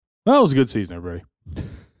Well, it was a good season, everybody.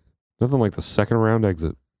 Nothing like the second round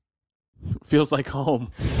exit. Feels like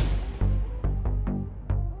home.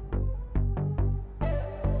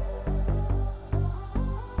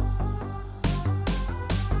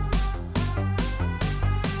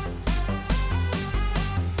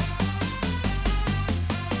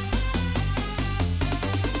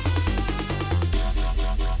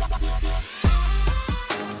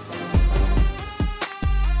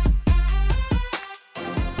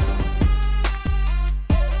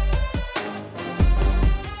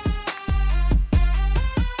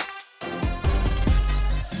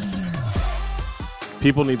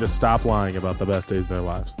 People need to stop lying about the best days of their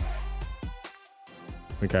lives.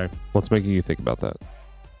 Okay? What's making you think about that?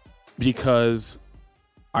 Because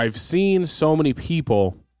I've seen so many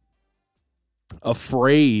people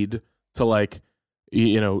afraid to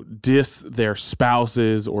diss their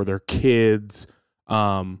spouses or their kids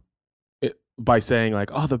by saying like,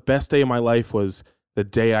 oh, the best day of my life was the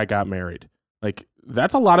day I got married. Like,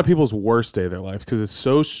 that's a lot of people's worst day of their life because it's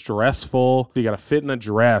so stressful. You got to fit in a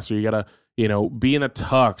dress, or you got to be in a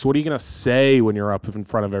tux. What are you going to say when you're up in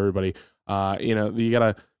front of everybody? You got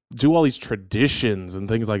to do all these traditions and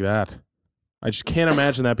things like that. I just can't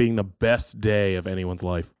imagine that being the best day of anyone's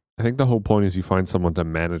life. I think the whole point is you find someone to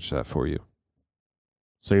manage that for you,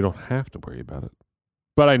 so you don't have to worry about it.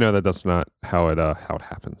 But I know that that's not how it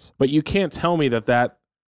happens. But you can't tell me that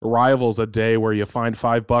rivals a day where you find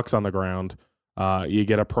 $5 on the ground, you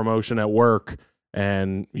get a promotion at work,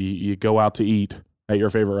 and you go out to eat at your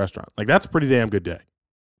favorite restaurant. Like, that's a pretty damn good day.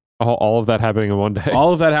 All of that happening in one day?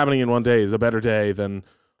 All of that happening in one day is a better day than...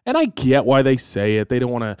 And I get why they say it. They don't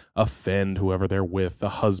want to offend whoever they're with, the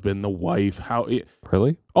husband, the wife.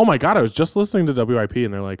 Really? Oh my God, I was just listening to WIP,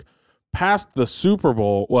 and they're like, past the Super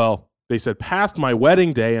Bowl, well, they said past my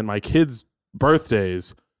wedding day and my kids'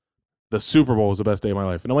 birthdays, the Super Bowl was the best day of my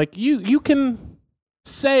life. And I'm like, you can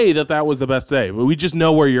say that was the best day, but we just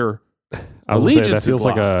know where your allegiance that feels is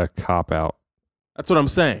like locked. a cop-out. That's what I'm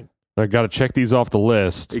saying. I got to check these off the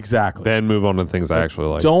list. Exactly. Then move on to things I actually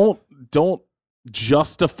like. Don't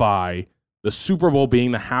justify the Super Bowl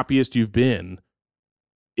being the happiest you've been.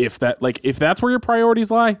 If that's where your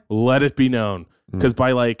priorities lie, let it be known. Because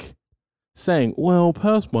by saying, well,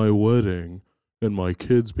 past my wedding and my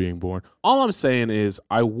kids being born, all I'm saying is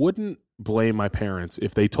I wouldn't blame my parents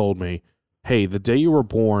if they told me, hey, the day you were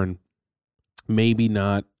born, maybe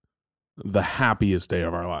not the happiest day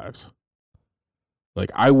of our lives. Like,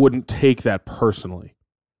 I wouldn't take that personally,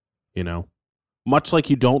 much like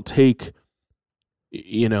you don't take,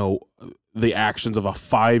 the actions of a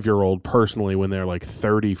 5-year-old personally when they're like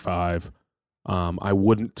 35. I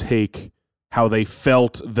wouldn't take how they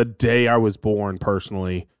felt the day I was born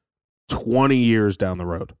personally 20 years down the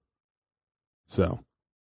road. So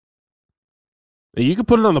you could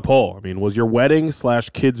put it on the poll. I mean, was your wedding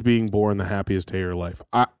 / kids being born the happiest day of your life?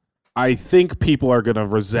 I think people are going to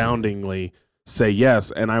resoundingly say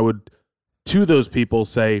yes, and I would, to those people,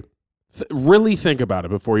 say, really think about it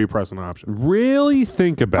before you press an option. Really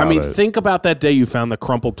think about it. Think about that day you found the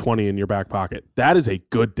crumpled 20 in your back pocket. That is a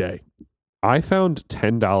good day. I found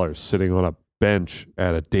 $10 sitting on a bench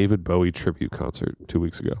at a David Bowie tribute concert 2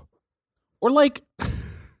 weeks ago. Or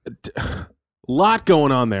a lot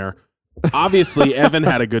going on there. Obviously, Evan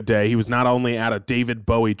had a good day. He was not only at a David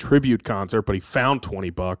Bowie tribute concert, but he found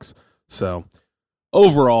 $20. So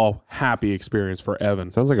overall, happy experience for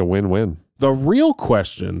Evan. Sounds like a win-win. The real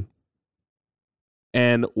question,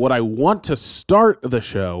 and what I want to start the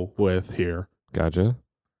show with here, gotcha,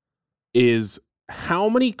 is how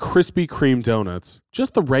many Krispy Kreme donuts,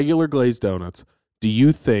 just the regular glazed donuts, do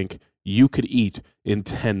you think you could eat in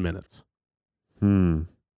 10 minutes?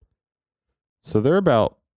 So they're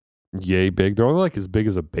about yay big. They're only as big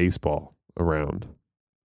as a baseball around.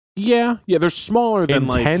 Yeah, they're smaller than in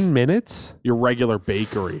 10 minutes? Your regular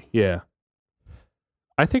bakery. Yeah.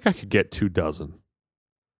 I think I could get 2 dozen.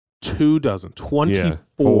 2 dozen. 24. Yeah,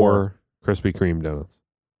 4 Krispy Kreme donuts.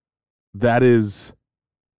 That's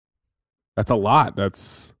a lot. That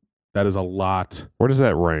is a lot. Where does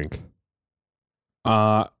that rank?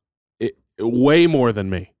 Way more than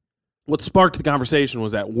me. What sparked the conversation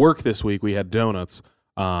was at work this week we had donuts,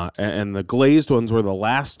 and the glazed ones were the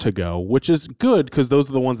last to go, which is good because those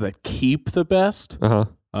are the ones that keep the best.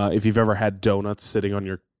 If you've ever had donuts sitting on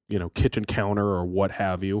your kitchen counter or what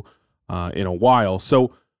have you in a while.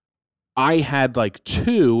 So I had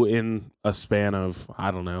 2 in a span of,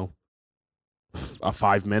 I don't know,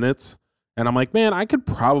 5 minutes. And I'm like, man, I could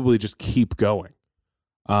probably just keep going.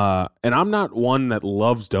 And I'm not one that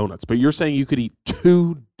loves donuts, but you're saying you could eat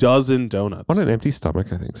 2 dozen donuts. On an empty stomach,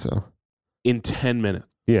 I think so. In 10 minutes.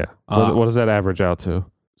 Yeah. What does that average out to?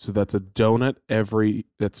 So that's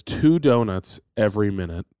that's 2 donuts every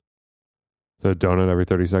minute. So donut every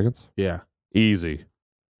 30 seconds? Yeah. Easy.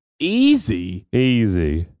 Easy?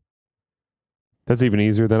 That's even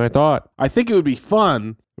easier than I thought. I think it would be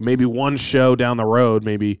fun, maybe one show down the road,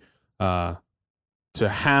 maybe to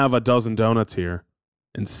have a dozen donuts here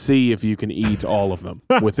and see if you can eat all of them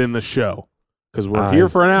within the show. Because we're here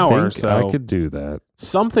for an hour, think so I could do that.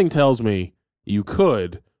 something tells me you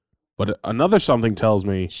could, but another something tells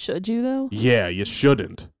me, Should you, though? yeah, you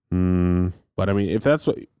shouldn't. Mm, But I mean, if that's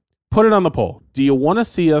what, put it on the poll. Do you want to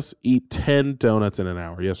see us eat 10 donuts in an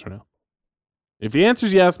hour? Yes or no? If the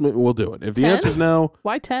answer's yes, we'll do it. If the 10? answer's no,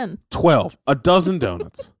 Why 10? 12, a dozen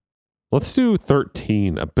donuts. let's do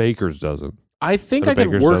 13, a baker's dozen. I think But I a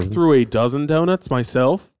could baker's work dozen? through a dozen donuts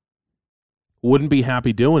myself. Wouldn't be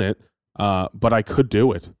happy doing it, but I could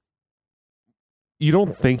do it. You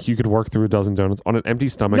don't think you could work through a dozen donuts on an empty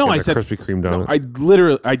stomach No, and I a said- Krispy Kreme No,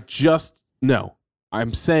 donut? no.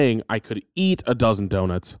 I'm saying I could eat a dozen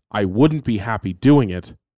donuts. I wouldn't be happy doing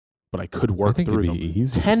it, but I could I work think through it'd them. be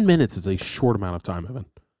easy. 10 minutes is a short amount of time, Evan.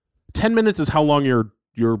 10 minutes is how long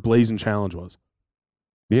your blazing challenge was.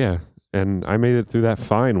 Yeah, and I made it through that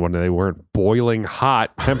fine when they weren't boiling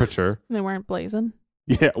hot temperature. They weren't blazing.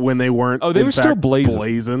 Yeah, when they weren't. Oh, they in were still fact,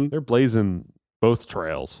 blazing. They're blazing both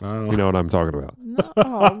trails. I don't know. You know what I'm talking about.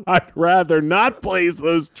 No. I'd rather not blaze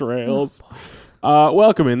those trails.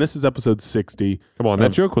 Welcome in. This is episode 60. Come on,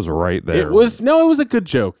 that joke was right there. It was a good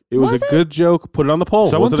joke. It was Was a it? good joke. Put it on the poll.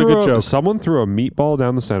 Someone Was it a good joke? Someone threw a meatball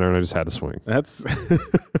down the center, and I just had to swing. That's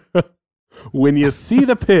when you see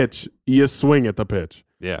the pitch, you swing at the pitch.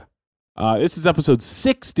 Yeah. This is episode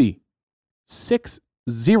 60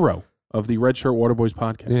 of the Red Shirt Waterboys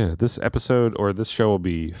podcast. Yeah, this episode or this show will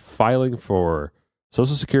be filing for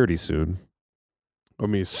Social Security soon. I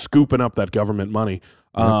mean, scooping up that government money.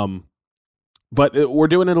 Yeah. But we're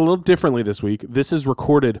doing it a little differently this week. This is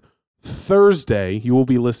recorded Thursday. You will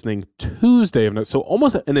be listening Tuesday of next. So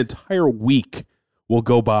almost an entire week will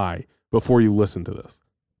go by before you listen to this.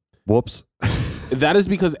 Whoops. That is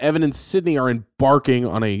because Evan and Sydney are embarking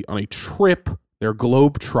on a trip. They're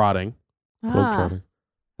globe trotting. Globetrotting.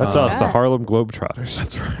 That's Uh, us, the Yeah. Harlem Globetrotters.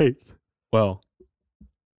 That's right. Well,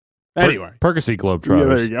 anyway. Percy Yeah,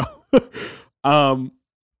 Globetrotters. there you go.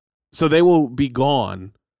 So they will be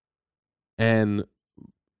gone, and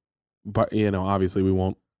but obviously we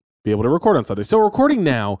won't be able to record on Sunday. So we're recording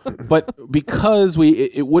now, but because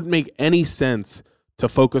it wouldn't make any sense to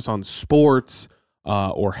focus on sports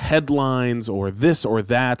or headlines or this or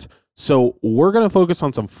that. So we're gonna focus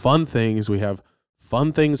on some fun things. We have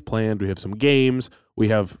fun things planned. We have some games. We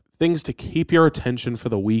have things to keep your attention for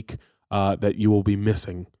the week that you will be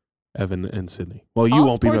missing, Evan and Sydney. Well, you All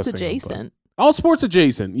won't be sports missing. them, but- adjacent. all sports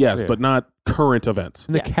adjacent, yes, Yeah. but not current events.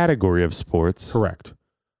 In the Yes. category of sports Correct.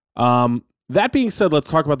 That being said, let's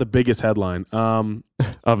talk about the biggest headline.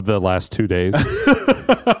 of the last 2 days.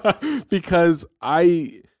 Because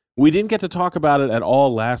we didn't get to talk about it at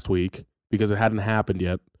all last week because it hadn't happened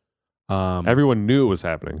yet. Everyone knew it was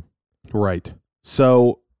happening. Right. So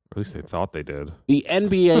Or at least they thought they did. the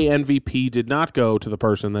NBA MVP did not go to the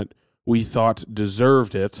person that we thought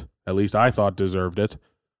deserved it. At least I thought deserved it.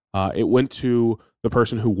 It went to the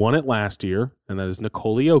person who won it last year, and that is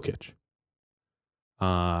Nikola Jokic.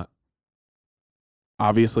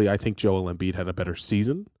 Obviously, I think Joel Embiid had a better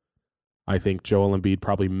season. I think Joel Embiid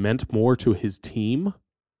probably meant more to his team.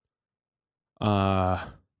 I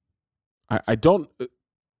don't.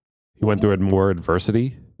 He went through more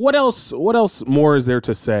adversity. What else more is there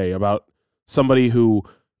to say about somebody who,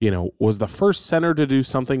 was the first center to do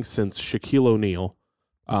something since Shaquille O'Neal,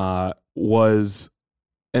 was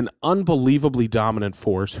an unbelievably dominant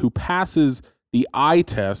force who passes the eye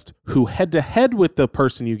test, who head-to-head with the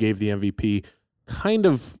person you gave the MVP kind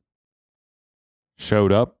of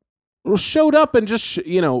Showed up. showed up and just, shut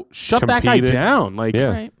that guy Competed. down. Like, Yeah.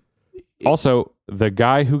 Right. Also, the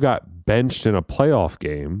guy who got benched in a playoff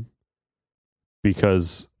game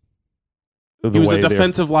because of he was way a they-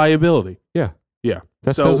 defensive liability. Yeah. Yeah.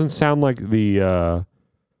 That So- doesn't sound like the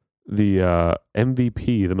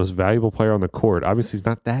MVP, the most valuable player on the court. Obviously, he's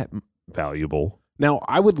not that valuable. Now,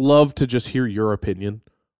 I would love to just hear your opinion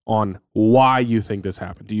on why you think this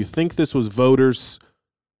happened. Do you think this was voters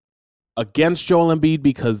against Joel Embiid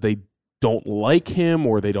because they don't like him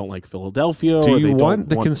or they don't like Philadelphia? Do or you they want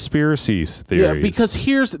don't the conspiracies theories? Yeah, because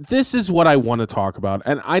this is what I want to talk about.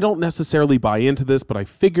 And I don't necessarily buy into this, but I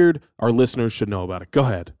figured our listeners should know about it. Go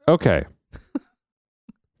ahead. Okay.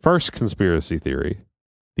 First conspiracy theory.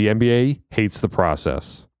 The NBA hates the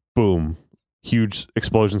process. Boom. huge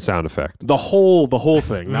explosion sound effect. The whole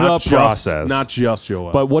thing, not The just, process. not just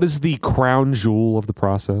Joel. But what is the crown jewel of the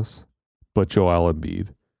process? But Joel Embiid.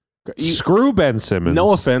 You- Screw Ben Simmons.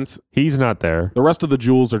 no offense, He's not there. the rest of the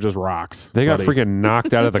jewels are just rocks. They got buddy. freaking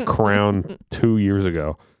knocked out of the crown 2 years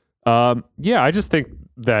ago. Yeah, I just think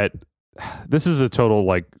that this is a total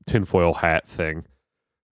like tinfoil hat thing.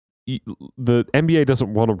 The NBA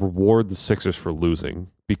doesn't want to reward the Sixers for losing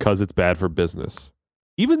because it's bad for business.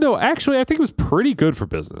 Even though actually I think it was pretty good for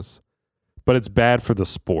business, but it's bad for the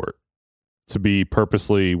sport to be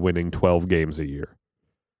purposely winning 12 games a year.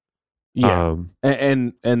 Yeah,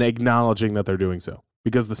 and acknowledging that they're doing so,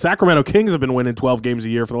 because the Sacramento Kings have been winning 12 games a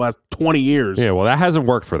year for the last 20 years. Yeah, well, that hasn't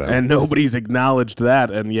worked for them. And nobody's acknowledged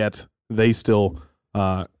that, and yet they still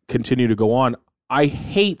continue to go on. I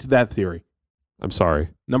hate that theory. I'm sorry.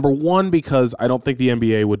 Number one, because I don't think the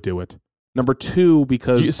NBA would do it. Number two,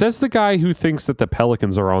 because Says the guy who thinks that the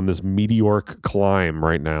Pelicans are on this meteoric climb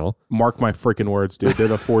right now. mark my freaking words, dude. They're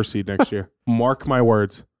the 4 seed next year. Mark my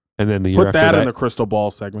words. And then the year Put after that that in the crystal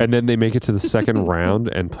ball segment. and then they make it to the second round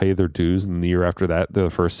and pay their dues, and the year after that, they're the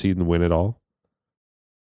first seed and win it all.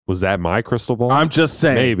 Was that my crystal ball? I'm just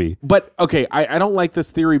saying. Maybe. But, okay, I don't like this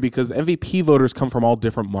theory because MVP voters come from all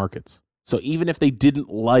different markets. So even if they didn't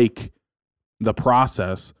like the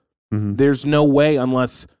process, Mhm. there's no way,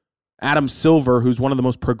 unless Adam Silver, who's one of the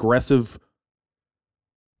most progressive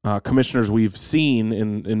commissioners we've seen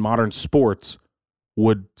in modern sports,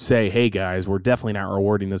 would say, hey, guys, we're definitely not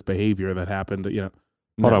rewarding this behavior that happened. Hold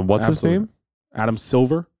No, on, what's absolutely. his name? Adam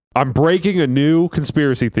Silver. I'm breaking a new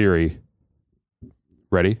conspiracy theory.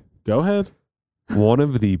 Ready? Go ahead. One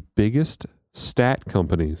of the biggest stat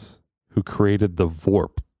companies who created the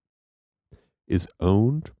VORP is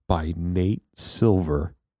owned by Nate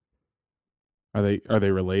Silver. Are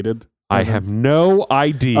they related? I have no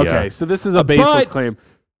idea. Okay, so this is a baseless But- claim.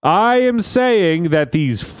 I am saying that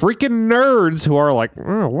these freaking nerds who are like,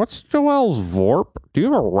 what's Joel's VORP? Do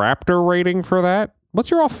you have a Raptor rating for that? What's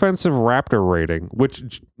your offensive Raptor rating?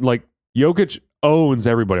 Which, like, Jokic owns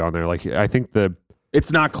everybody on there. Like, I think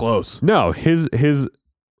It's not close. no, his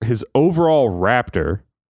overall Raptor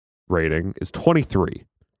rating is 23.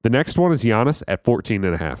 The next one is Giannis at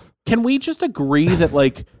 14.5. Can we just agree that,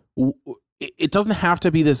 like, it doesn't have to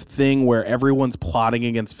be this thing where everyone's plotting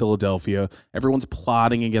against Philadelphia, everyone's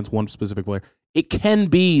plotting against one specific player. It can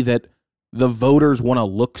be that the voters want to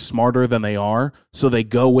look smarter than they are, so they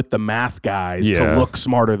go with the math guys to Yeah. look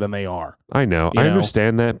smarter than they are, I know. You I know?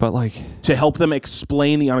 understand that, but like, to help them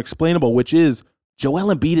explain the unexplainable, which is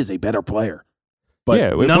Joel Embiid is a better player. But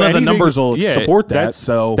Yeah, if none of the anything- numbers will yeah, support that. that's-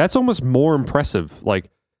 So that's almost more impressive. Like,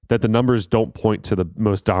 that the numbers don't point to the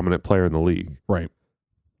most dominant player in the league. right.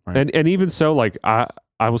 Right. And even so, like, I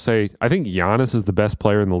will say, I think Giannis is the best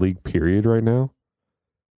player in the league, period, right now.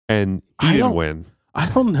 And he I didn't don't- win. I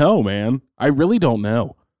don't know, man. I really don't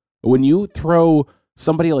know. When you throw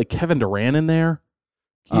somebody like Kevin Durant in there,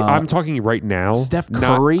 I'm talking right now. Steph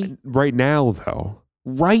Not- Curry? right now, though.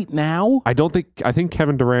 right now, I think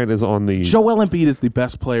Kevin Durant is on the. Joel Embiid is the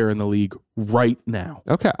best player in the league right now.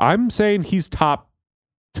 Okay, I'm saying he's top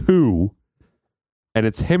 2, and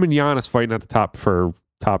it's him and Giannis fighting at the top for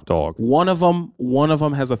top dog. One of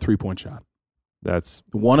them has a 3-point shot. That's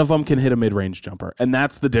One of them can hit a mid-range jumper, and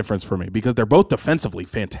that's the difference for me because they're both defensively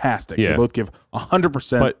fantastic. Yeah. They both give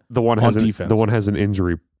 100%. but the one on has defense. the one has an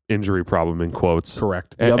injury problem in quotes.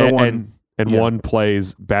 Correct. The And, other and- one, and yeah. one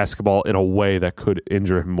plays basketball in a way that could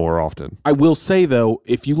injure him more often. I will say though,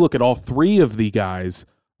 if you look at all 3 of the guys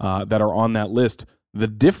that are on that list, the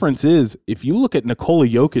difference is if you look at Nikola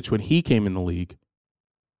Jokic when he came in the league,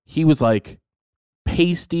 he was like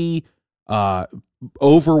pasty,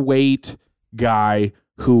 overweight guy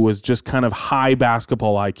who was just kind of high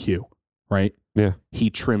basketball IQ, right? Yeah. He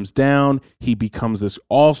trims down. He becomes this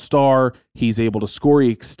all-star. He's able to score. He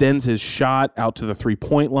extends his shot out to the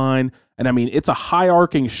 3-point line. And I mean, it's a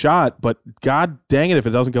high-arcing shot, but God dang it if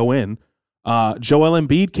it doesn't go in. Joel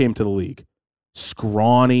Embiid came to the league.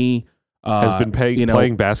 Scrawny. Has been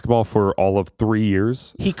playing basketball for all of 3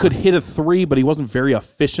 years. He could hit a 3, but he wasn't very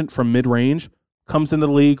efficient from mid-range. Comes into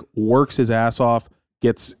the league, works his ass off,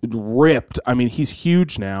 gets ripped. I mean, he's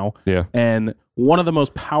huge now. Yeah. And one of the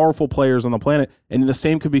most powerful players on the planet. And the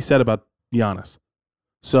same could be said about Giannis.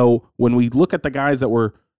 So when we look at the guys that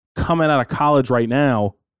were coming out of college right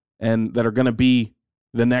now and that are going to be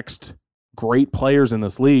the next great players in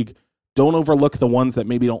this league, don't overlook the ones that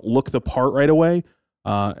maybe don't look the part right away,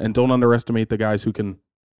 and don't underestimate the guys who can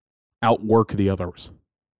outwork the others.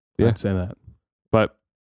 Yeah. I'd say that. But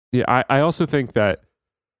yeah, I also think that,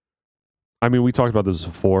 I mean, we talked about this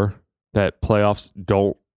before, that playoffs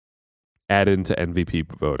don't add into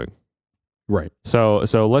MVP voting. Right. So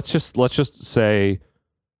let's just say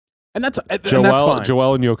And that's fine.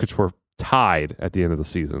 Joel and Jokic were tied at the end of the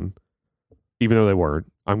season, even though they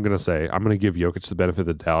weren't. I'm going to give Jokic the benefit of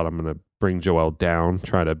the doubt. I'm going to bring Joel down,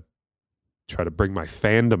 try to bring my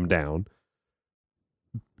fandom down.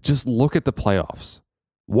 Just look at the playoffs.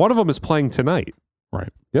 One of them is playing tonight. Right.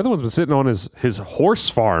 The other one's been sitting on his horse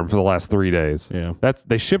farm for the last 3 days. Yeah.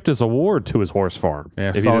 They shipped his award to his horse farm.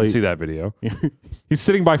 Yeah, if you didn't see that video. He's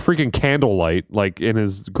sitting by freaking candlelight, like in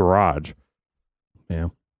his garage. Yeah.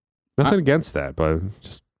 Nothing against that, but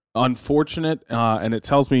just unfortunate, and it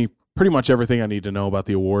tells me pretty much everything I need to know about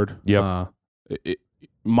the award. Yep.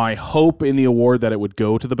 My hope in the award that it would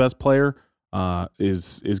go to the best player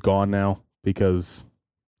is gone now because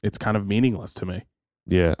it's kind of meaningless to me.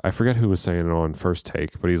 yeah, I forget who was saying it on First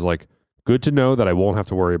Take, but he's like, good to know that I won't have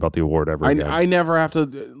to worry about the award ever again. I never have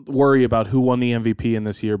to worry about who won the MVP in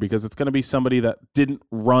this year because it's going to be somebody that didn't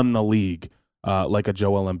run the league like a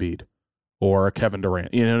Joel Embiid or a Kevin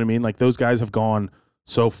Durant. You know what I mean? Like those guys have gone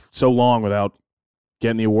so long without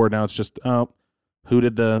getting the award. Now it's just, who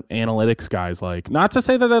did the analytics guys like? Not to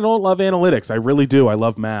say that I don't love analytics. I really do. I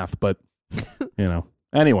love math, but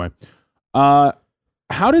Anyway,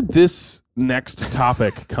 how did this next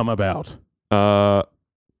topic come about?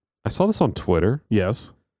 I saw this on Twitter,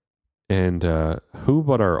 Yes. and who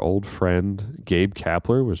but our old friend Gabe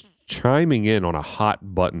Kapler was chiming in on a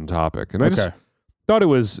hot button topic, and I just thought it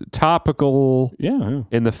was topical Yeah,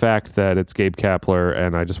 in the fact that it's Gabe Kapler,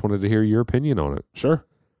 and I just wanted to hear your opinion on it. sure.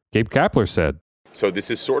 Gabe Kapler said, So this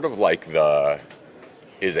is sort of like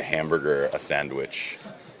is a hamburger a sandwich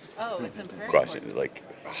It's a very question. important.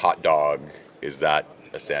 Like hot dog, is that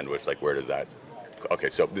a sandwich? Like where does that? Okay,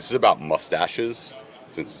 so this is about mustaches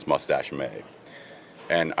since it's Mustache May.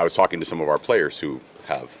 And I was talking to some of our players who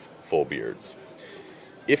have full beards.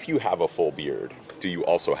 If you have a full beard, do you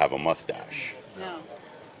also have a mustache? No.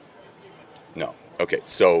 No. Okay,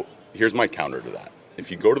 so here's my counter to that.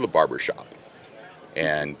 If you go to the barber shop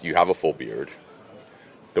and you have a full beard,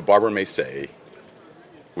 the barber may say,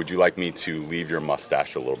 would you like me to leave your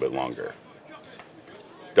mustache a little bit longer?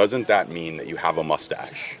 Doesn't that mean that you have a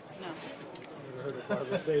mustache? No.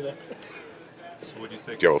 Do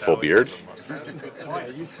you have a full beard?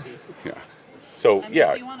 Yeah. So, I mean,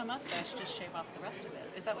 yeah. if you want a mustache, just shave off the rest of it.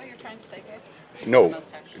 Is that what you're trying to say, Gabe? No.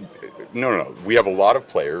 Mustache. No. We have a lot of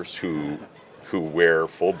players who wear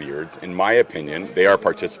full beards. In my opinion, they are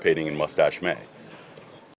participating in Mustache May.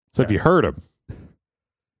 so if you heard him,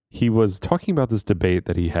 he was talking about this debate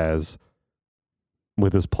that he has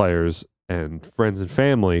with his players and friends and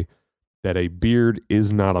family that a beard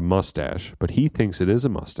is not a mustache, but he thinks it is a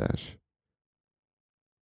mustache.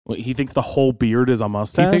 Well, he thinks the whole beard is a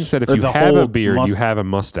mustache? He thinks that if Or you the have whole a beard, you have a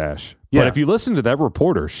mustache. Yeah. But if you listen to that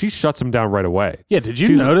reporter, she shuts him down right away. Yeah, did you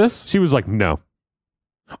She's- notice? She was like, no,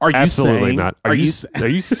 Are you absolutely saying, not. Are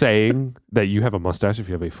you saying that you have a mustache if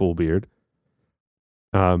you have a full beard?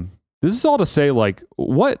 This is all to say, like,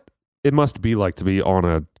 what it must be like to be on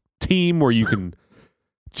a team where you can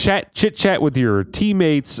chit chat with your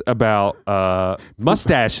teammates about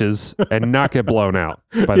mustaches and not get blown out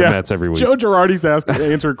by the Yeah. Mets every week. Joe Girardi's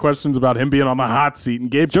answering questions about him being on the hot seat, and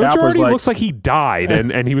Gabe Joe Kapler's Girardi like, looks like he died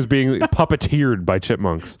and he was being puppeteered by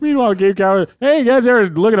chipmunks. meanwhile, Gabe Kapler, hey, you guys ever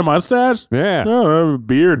look at a mustache? Yeah. Oh,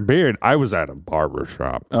 beard. Beard. I was at a barber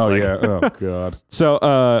shop. Oh, Like- yeah. Oh, God.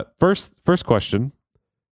 So, first question.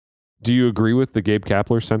 Do you agree with the Gabe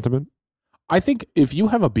Kapler sentiment? I think if you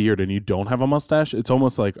have a beard and you don't have a mustache, it's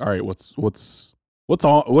almost like, all right, what's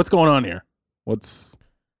going on here? Do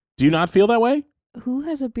you not feel that way? Who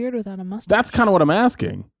has a beard without a mustache? That's kind of what I'm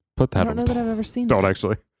asking. Put I that don't know on. that I've ever seen Don't that.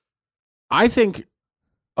 actually. I think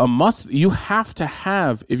you have to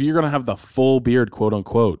have, if you're going to have the full beard, quote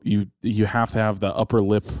unquote, you have to have the upper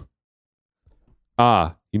lip.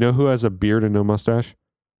 You know who has a beard and no mustache?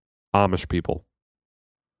 Amish people.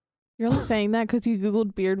 You're only saying that because you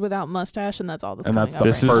Googled beard without mustache, and that's all that's And coming that's up. the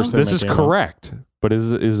This right now. first is thing this that is came up. correct, but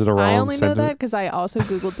is it a wrong I only know sentiment? that because I also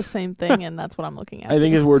Googled the same thing, and that's what I'm looking at. I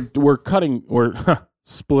think we're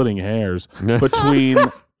splitting hairs between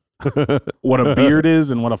what a beard is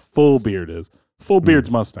and what a full beard is. Full beard's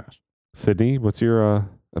mustache. Sydney, what's your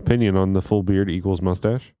opinion on the full beard equals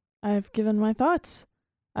mustache? I've given my thoughts.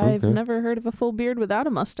 I've Okay. never heard of a full beard without a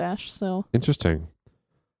mustache, so Interesting.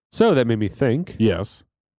 So that made me think. Yes.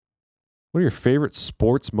 What are your favorite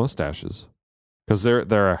sports mustaches? Because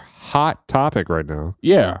they're a hot topic right now.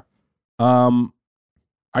 Yeah.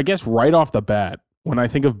 I guess right off the bat, when I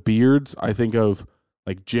think of beards, I think of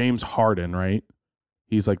like James Harden, right?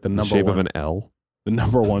 He's like the The number shape one, of an L. the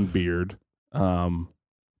number one beard.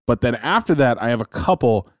 But then after that, I have a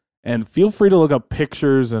couple, and feel free to look up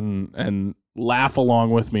pictures and laugh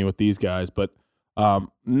along with me with these guys. But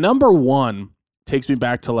number one takes me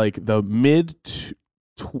back to like the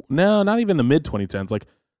not even the mid 2010s, like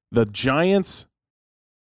the Giants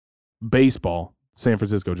baseball, San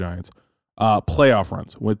Francisco Giants playoff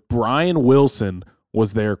runs with Brian Wilson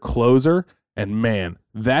was their closer, and man,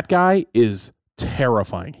 that guy is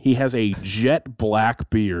terrifying. He has a jet black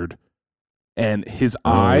beard, and his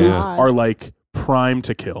eyes yeah. are like primed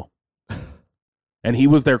to kill. And he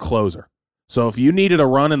was their closer. So if you needed a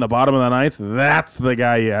run in the bottom of the ninth, that's the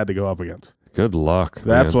guy you had to go up against. Good luck.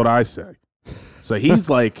 That's man. what I say. So he's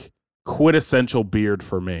like quintessential beard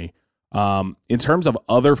for me. In terms of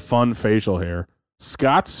other fun facial hair,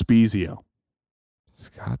 Scott Spezio.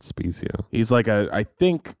 Scott Spezio. He's like I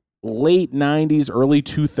think late 90s, early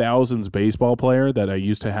 2000s baseball player that I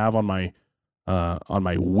used to have on my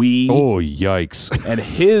Wii. Oh, yikes. And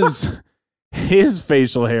his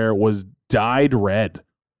facial hair was dyed red.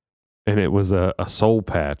 And it was a soul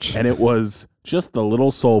patch. And it was just the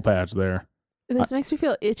little soul patch there. This makes me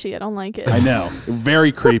feel itchy. I don't like it. I know.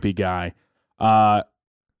 Very creepy guy.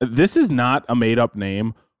 This is not a made-up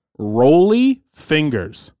name. Rollie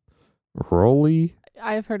Fingers. Rollie?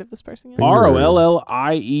 I have heard of this person. Yes.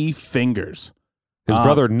 Rollie Fingers. His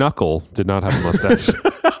brother Knuckle did not have a mustache.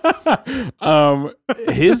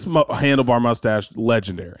 His handlebar mustache,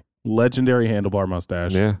 legendary handlebar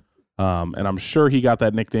mustache. Yeah. And I'm sure he got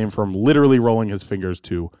that nickname from literally rolling his fingers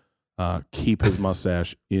to keep his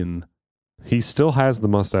mustache in. He still has the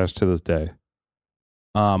mustache to this day.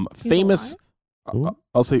 He's Famous. alive?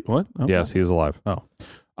 I'll say what? Oh, Yes, he's alive.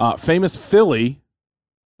 Famous Philly.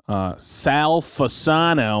 Sal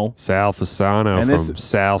Fasano. Sal Fasano And from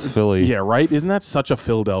South Philly. Yeah, right. Isn't that such a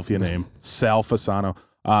Philadelphia name? Sal Fasano.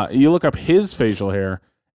 You look up his facial hair,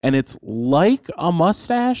 and it's like a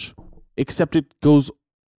mustache, except it goes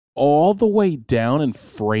all the way down and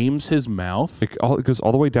frames his mouth. It goes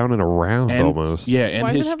all the way down and around And, almost. Yeah, and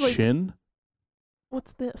Why does his it have, like, chin.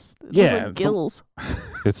 What's this? Those Yeah, are it's a- gills.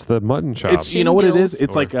 It's the mutton chop. It's you know what it is. Gills.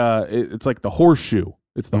 It's like it's like the horseshoe.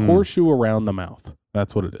 It's the horseshoe around the mouth.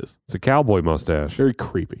 That's what it is. It's a cowboy mustache. Very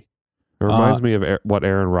creepy. It reminds me of what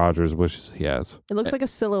Aaron Rodgers wishes he has. It looks like a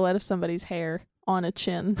silhouette of somebody's hair on a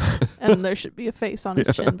chin, and there should be a face on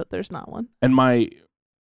his chin, but there's not one. And my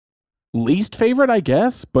least favorite, I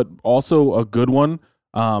guess, but also a good one.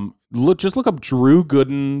 Just look up Drew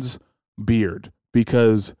Gooden's beard,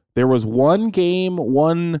 because there was one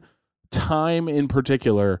time in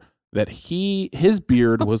particular that his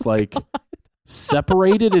beard was like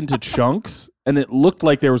separated into chunks, and it looked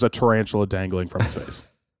like there was a tarantula dangling from his face.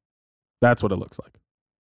 That's what it looks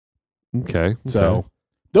like. Okay. So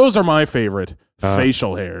those are my favorite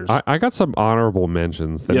facial hairs. I got some honorable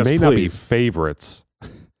mentions that Yes, may not be please. favorites.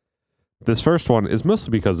 This first one is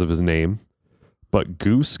mostly because of his name, but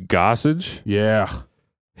Goose Gossage, yeah.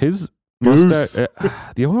 his Goose. mustache.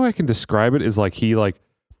 The only way I can describe it is like he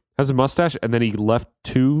has a mustache, and then he left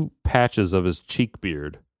two patches of his cheek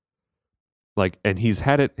beard. And he's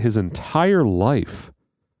had it his entire life.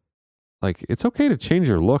 Like, it's okay to change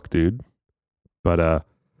your look, dude. But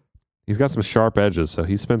he's got some sharp edges, so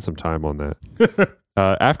he spent some time on that.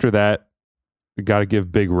 After that, you got to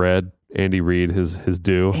give Big Red, Andy Reid, his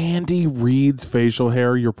due. Andy Reid's facial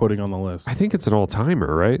hair you're putting on the list. I think it's an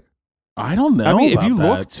all-timer, right? I don't know. I mean, if about you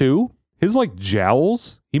that. look too, his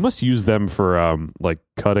jowls, he must use them for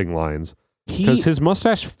cutting lines, because his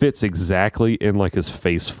mustache fits exactly in his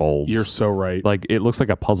face folds. You're so right. It looks like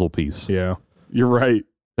a puzzle piece. Yeah, you're right.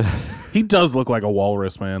 He does look like a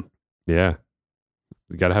walrus, man. Yeah.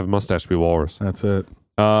 You got to have a mustache to be walrus. That's it.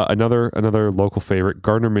 Another local favorite,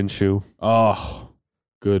 Gardner Minshew. Oh,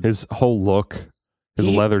 good. His whole look, his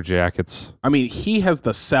He- leather jackets. I mean, he has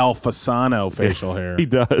the Sal Fasano facial hair. He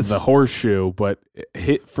does. The horseshoe, but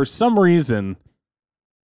for some reason,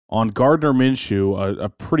 on Gardner Minshew, a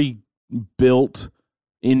pretty built,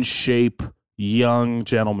 in shape, young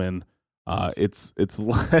gentleman, it's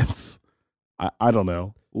less, I don't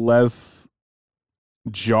know, less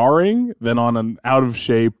jarring than on an out of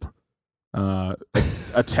shape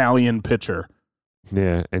Italian pitcher.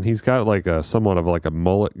 Yeah, and he's got somewhat of a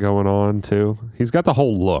mullet going on too. He's got the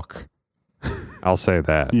whole look. I'll say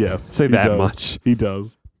that. Yes, Say he that does. much. He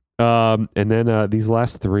does. And then these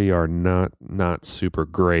last three are not super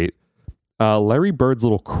great. Larry Bird's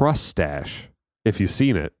little crust stash, if you've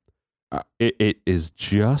seen it, it is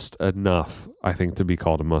just enough, I think, to be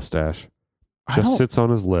called a mustache. Just sits on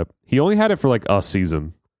his lip. He only had it for a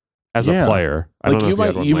season as a player. I don't know if he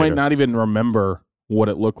had one you might later. not even remember what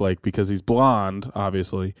it looked like because he's blonde,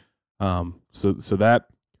 obviously. So that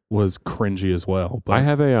was cringy as well. But I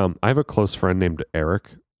have a close friend named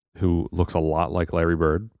Eric who looks a lot like Larry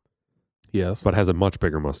Bird. Yes. but has a much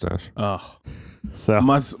bigger mustache. Oh, So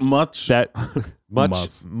much that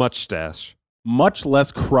Mus. much stash. much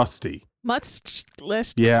less crusty. Much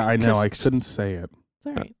less. Yeah, I know. I couldn't say it. It's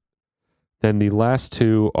all right. Then the last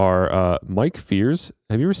two are Mike Fears.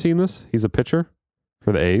 Have you ever seen this? He's a pitcher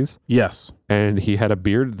for the A's, Yes. and he had a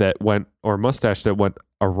beard that went, or mustache that went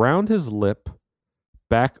around his lip,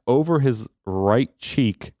 back over his right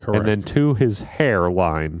cheek, Correct. and then to his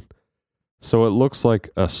hairline. So it looks like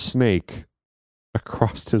a snake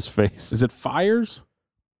across his face. Is it Fires?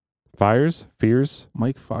 Fires? Fears?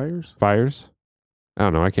 Mike Fires? Fires? I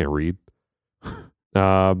don't know. I can't read.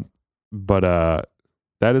 But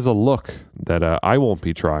that is a look that I won't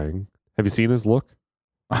be trying. Have you seen his look?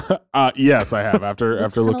 Yes, I have. After Looks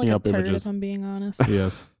after kinda looking like a up turd, images. if I'm being honest.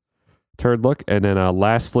 Yes. Turd look. And then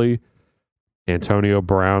lastly, Antonio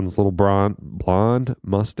Brown's little blonde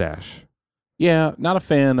mustache. Yeah, not a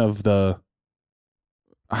fan of the.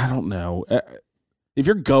 I don't know. If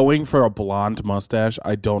you're going for a blonde mustache,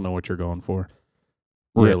 I don't know what you're going for.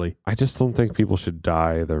 Yeah. Really? I just don't think people should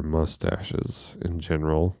dye their mustaches in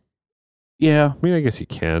general. Yeah. I mean, I guess you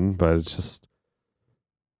can, but it's just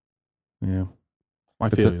Yeah. I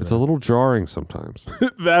it's, feel a, it's a little jarring sometimes.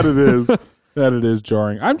 that it is. That it is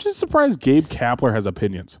jarring. I'm just surprised Gabe Kapler has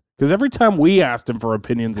opinions. Because every time we asked him for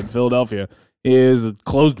opinions in Philadelphia, is a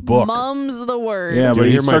closed book. Mum's the word. Yeah, Do but you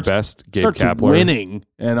he hear my starts- best? Gabe Starts Kapler. winning,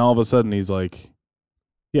 and all of a sudden he's like,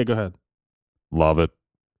 "Yeah, go ahead." Love it.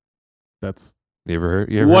 That's You ever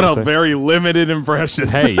heard? what a say? very limited impression.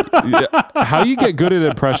 Hey, how you get good at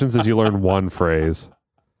impressions is you learn one phrase.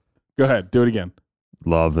 Go ahead, do it again.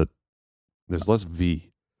 Love it. There's less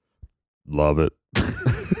V. Love it.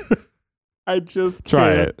 I just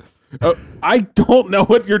Try can't. it. Oh, I don't know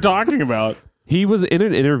what you're talking about. He was in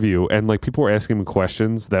an interview and like people were asking him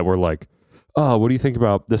questions that were like, "Oh, what do you think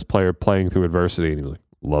about this player playing through adversity?" And he was like,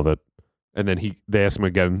 "Love it." And then they asked him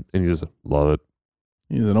again, and he just "Love it."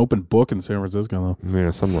 He's an open book in San Francisco, though.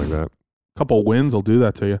 Yeah, something like that. A couple wins will do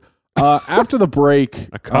that to you. After the break,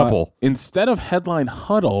 A couple. instead of headline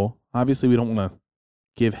huddle, obviously we don't want to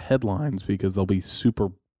give headlines because they'll be super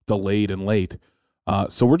delayed and late.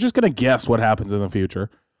 So we're just going to guess what happens in the future.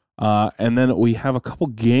 And then we have a couple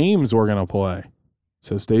games we're going to play.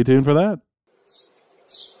 So stay tuned for that.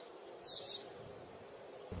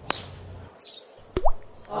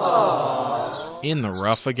 In the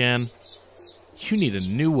rough again? You need a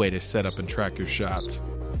new way to set up and track your shots.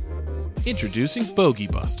 Introducing Bogey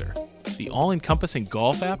Buster, the all-encompassing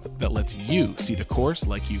golf app that lets you see the course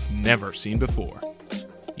like you've never seen before.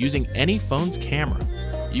 Using any phone's camera,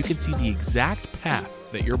 you can see the exact path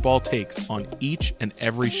that your ball takes on each and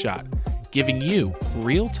every shot, giving you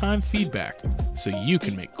real-time feedback so you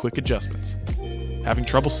can make quick adjustments. Having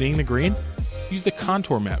trouble seeing the green? Use the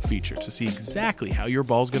contour map feature to see exactly how your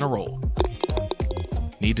ball's going to roll.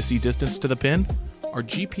 Need to see distance to the pin? Our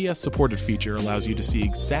GPS-supported feature allows you to see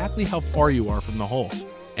exactly how far you are from the hole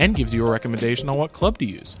and gives you a recommendation on what club to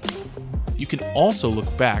use. You can also look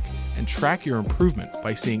back and track your improvement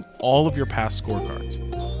by seeing all of your past scorecards.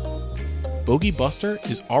 Bogey Buster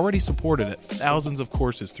is already supported at thousands of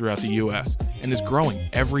courses throughout the US and is growing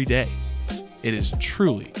every day. It is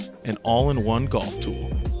truly an all-in-one golf tool.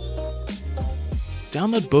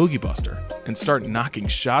 Download Bogey Buster and start knocking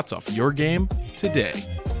shots off your game today.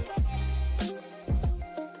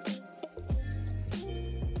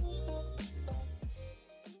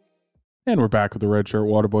 And we're back with the Red Shirt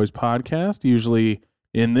Water Boys podcast. Usually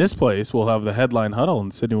in this place, we'll have the headline huddle,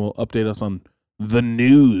 and Sydney will update us on the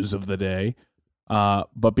news of the day.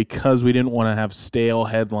 But because we didn't want to have stale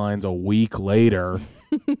headlines a week later,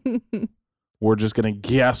 we're just going to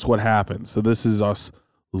guess what happens. So this is us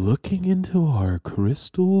looking into our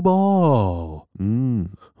crystal ball.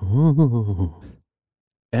 Oh.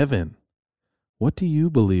 Evan, what do you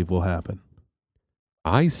believe will happen?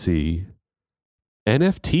 I see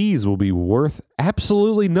NFTs will be worth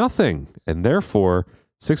absolutely nothing, and therefore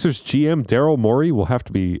Sixers GM Daryl Morey will have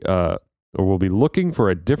to be or will be looking for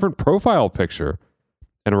a different profile picture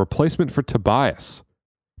and a replacement for Tobias.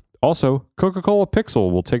 Also, Coca-Cola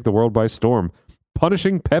Pixel will take the world by storm,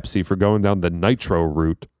 punishing Pepsi for going down the nitro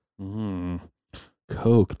route.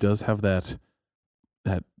 Coke does have that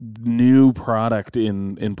new product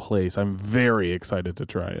in place. I'm very excited to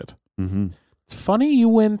try it. Mm-hmm. It's funny you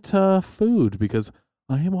went food because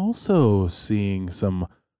I am also seeing some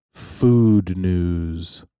food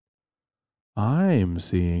news. I'm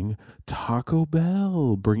seeing Taco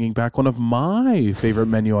Bell bringing back one of my favorite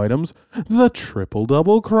menu items, the Triple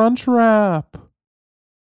Double Crunch Wrap.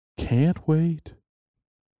 Can't wait.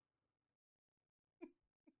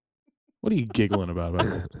 What are you giggling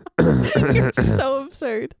about? You're so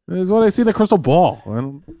absurd. This is when I see the crystal ball. I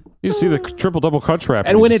don't- You see the triple-double crunch wrap.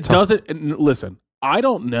 And when it doesn't, and listen, I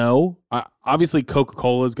don't know. Obviously,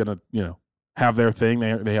 Coca-Cola is going to, have their thing.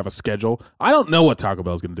 They have a schedule. I don't know what Taco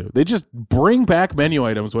Bell is going to do. They just bring back menu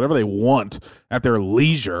items, whatever they want, at their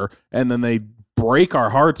leisure, and then they break our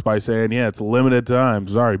hearts by saying, yeah, it's limited time.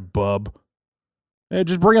 Sorry, bub. Hey,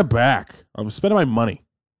 just bring it back. I'm spending my money.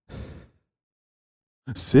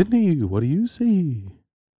 Sydney, what do you see?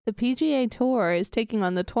 The PGA Tour is taking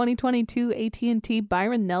on the 2022 AT&T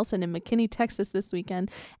Byron Nelson in McKinney, Texas this weekend,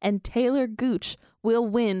 and Taylor Gooch will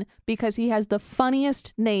win because he has the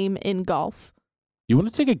funniest name in golf. You want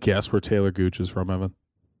to take a guess where Taylor Gooch is from,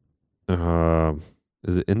 Evan?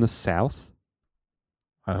 Is it in the South?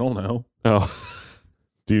 I don't know. Oh.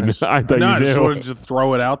 Do you know? I thought No, you I just knew. wanted to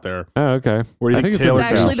throw it out there. Oh, okay. Where do you I think it's in Taylor the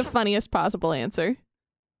It's actually South. the funniest possible answer.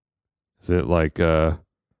 Is it like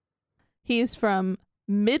He's from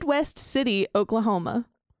Midwest City, Oklahoma.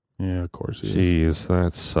 Yeah, of course he is. Jeez,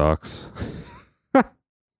 that sucks.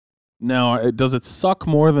 Now, does it suck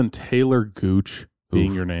more than Taylor Gooch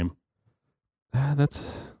being Oof. your name?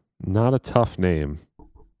 That's not a tough name.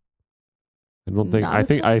 I don't think. Not I a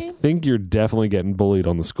think. tough I name? think you're definitely getting bullied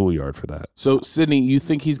on the schoolyard for that. So, Sydney, you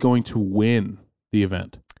think he's going to win the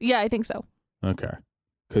event? Yeah, I think so. Okay.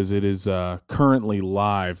 Because it is currently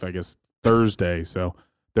live, I guess, Thursday. So,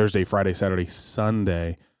 Thursday, Friday, Saturday,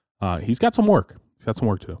 Sunday. He's got some work. He's got some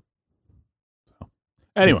work to do. So,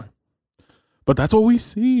 anyway. But that's what we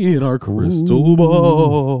see in our crystal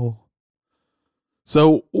ball.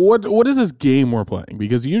 So, what is this game we're playing?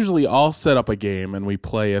 Because usually I'll set up a game and we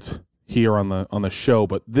play it here on the show,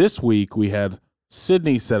 but this week we had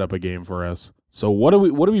Sydney set up a game for us. So what are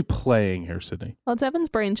we playing here, Sydney? Well, it's Evan's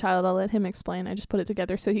brainchild. I'll let him explain. I just put it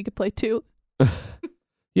together so he could play too.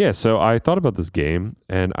 Yeah. So I thought about this game,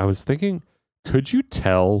 and I was thinking, could you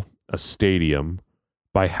tell a stadium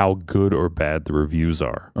by how good or bad the reviews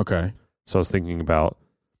are? Okay. So I was thinking about,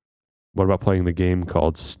 what about playing the game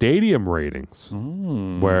called Stadium Ratings,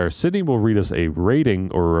 where Sydney will read us a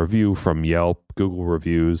rating or a review from Yelp, Google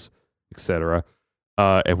Reviews, etc.,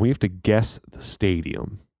 and we have to guess the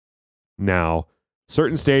stadium. Now,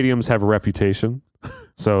 certain stadiums have a reputation,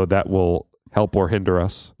 so that will help or hinder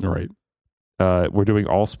us. All right. We're doing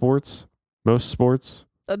all sports, most sports,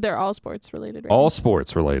 They're all sports related, right? all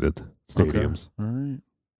sports related stadiums. All right.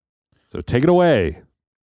 So take it away.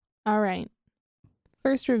 All right.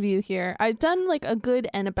 First review here. I've done like a good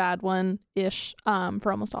and a bad one-ish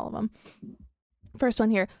for almost all of them. First one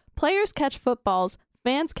here. Players catch footballs.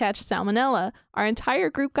 Fans catch salmonella. Our entire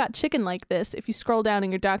group got chicken like this. If you scroll down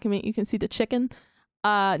in your document, you can see the chicken.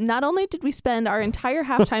 Not only did we spend our entire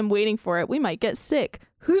halftime waiting for it, we might get sick.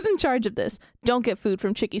 Who's in charge of this? Don't get food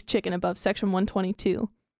from Chicky's Chicken above section 122.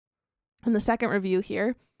 And the second review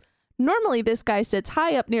here. Normally, this guy sits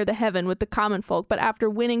high up near the heaven with the common folk, but after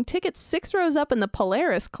winning tickets 6 rows up in the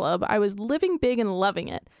Polaris Club, I was living big and loving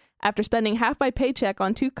it. After spending half my paycheck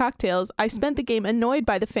on 2 cocktails, I spent the game annoyed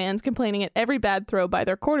by the fans complaining at every bad throw by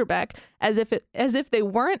their quarterback, as if they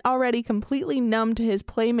weren't already completely numb to his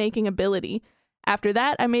playmaking ability. After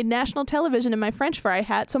that, I made national television in my French fry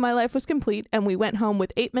hat, so my life was complete, and we went home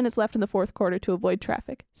with 8 minutes left in the fourth quarter to avoid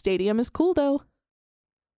traffic. Stadium is cool, though.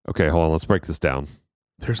 Okay, hold on. Let's break this down.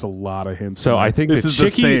 There's a lot of hints. So in there. I think this the is the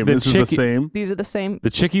Chicky- same. the This is the Chicky- same. These are the same. The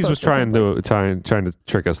Chickies was Both the trying to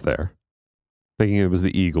trick us there, thinking it was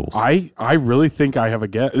the Eagles. I really think I have a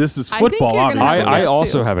guess. This is I think football, you're gonna obviously. have a I guess,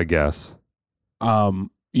 also too. have a guess. You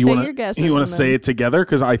Say want your guesses You want and to say then- it together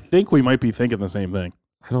because I think we might be thinking the same thing.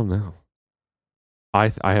 I don't know. I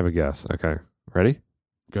have a guess. Okay, ready?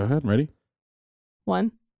 Go ahead. Ready?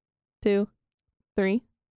 1, 2, 3.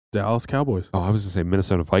 Dallas Cowboys. Oh, I was gonna say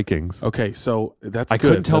Minnesota Vikings. Okay, so that's I good.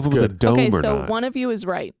 couldn't tell if That's it was a good. dome Okay, or so not. one of you is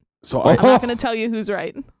right. So I'm not going to tell you who's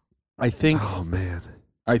right. I think Oh man,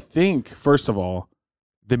 first of all,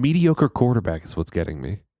 the mediocre quarterback is what's getting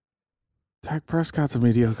me. Dak Prescott's a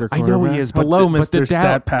mediocre I quarterback. know he is, but hello, but Mr. Stat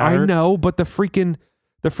I Pattern. know, but the freaking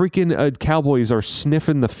Cowboys are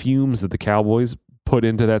sniffing the fumes that the Cowboys put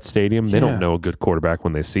into that stadium. They Yeah. don't know a good quarterback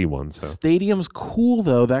when they see one. So Stadium's cool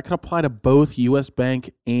though. That could apply to both U.S.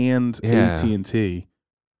 Bank and Yeah. AT&T.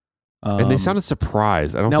 and they sounded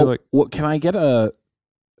surprised. I don't now. feel like. What can I get a?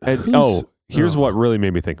 And, here's oh. what really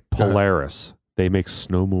made me think: Go ahead. Polaris. They make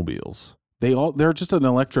snowmobiles. They're just an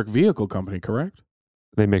electric vehicle company, correct?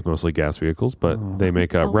 They make mostly gas vehicles, but Oh. they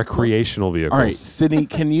make Oh. recreational vehicles. All right, Sydney,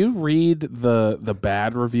 can you read the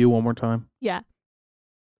bad review one more time? Yeah.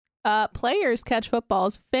 Players catch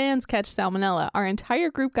footballs, fans catch salmonella. Our entire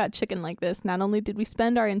group got chicken like this. Not only did we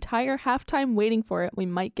spend our entire halftime waiting for it, we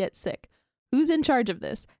might get sick. Who's in charge of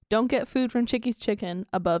this? Don't get food from Chicky's Chicken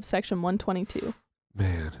above section 122.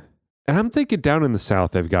 Man. And I'm thinking down in the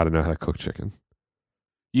South, they've got to know how to cook chicken.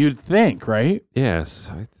 You'd think, right? Yes.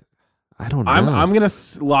 I don't know. I'm gonna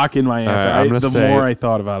lock in my answer. I'm gonna the say- more I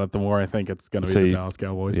thought about it, the more I think it's gonna be Say- the Dallas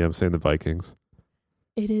Cowboys. Yeah, I'm saying the Vikings.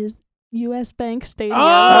 It is U.S. Bank Stadium.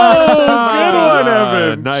 Oh, So good close. one,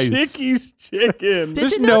 Evan. Nice. Chicky's Chicken. Did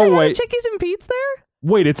There's you know no they way- had Chickies and Pete's there?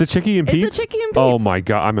 Wait, it's a Chicky and Pete's? It's a Chicky and Pete's. Oh my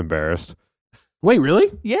God, I'm embarrassed. Wait,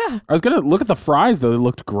 really? Yeah. I was gonna look at the fries though. They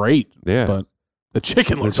looked great, Yeah. but the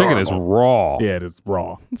chicken the looks chicken is horrible. raw. Yeah, it is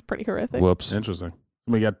raw. It's pretty horrific. Whoops. Interesting.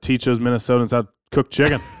 We got Ticho's Minnesotans out cooked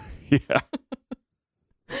chicken. Yeah.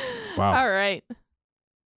 Wow. All right.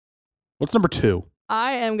 What's number 2?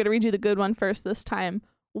 I am going to read you the good one first this time.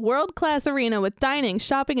 World-class arena with dining,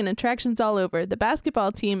 shopping, and attractions all over. The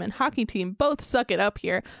basketball team and hockey team both suck it up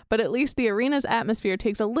here, but at least the arena's atmosphere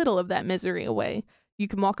takes a little of that misery away. You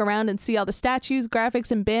can walk around and see all the statues, graphics,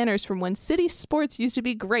 and banners from when city sports used to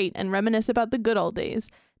be great and reminisce about the good old days.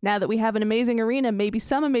 Now that we have an amazing arena, maybe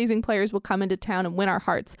some amazing players will come into town and win our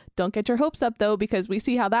hearts. Don't get your hopes up, though, because we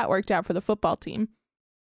see how that worked out for the football team.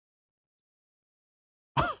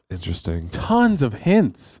 Interesting. Tons of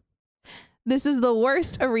hints. This is the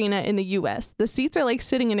worst arena in the U.S. The seats are like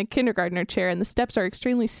sitting in a kindergartner chair and the steps are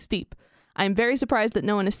extremely steep. I am very surprised that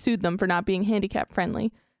no one has sued them for not being handicap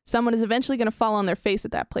friendly. Someone is eventually going to fall on their face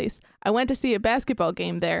at that place. I went to see a basketball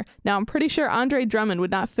game there. Now I'm pretty sure Andre Drummond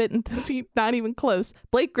would not fit in the seat, not even close.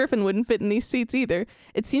 Blake Griffin wouldn't fit in these seats either.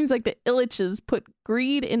 It seems like the Illiches put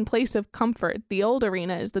greed in place of comfort. The old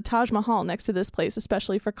arena is the Taj Mahal next to this place,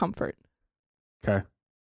 especially for comfort. Okay.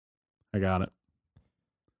 I got it.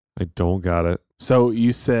 I don't got it. So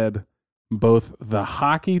you said both the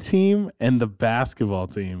hockey team and the basketball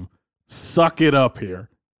team suck it up here.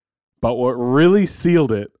 But what really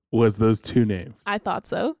sealed it was those two names, I thought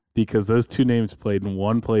so. because those two names played in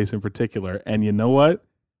one place in particular. And you know what?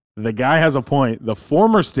 The guy has a point. The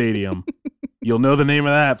former stadium, you'll know the name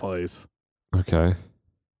of that place. Okay.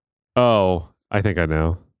 Oh, I think I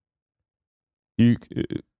know. You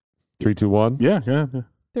 3, 2, 1? Yeah.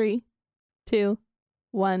 3, 2,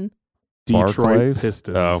 1. Detroit Barclays?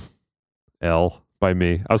 Pistons. Oh. L by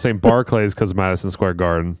me. I was saying Barclays because of Madison Square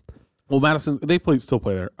Garden. Well, Madison, they still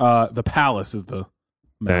play there. The Palace is the.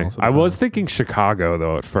 Dang. Malice of the I was Palace. thinking Chicago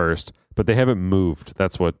though at first, but they haven't moved.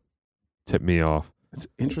 That's what tipped me off. It's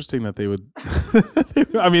interesting that they would.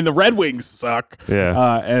 I mean, the Red Wings suck,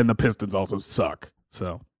 Yeah. and the Pistons also suck.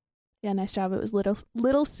 So Yeah, nice job. It was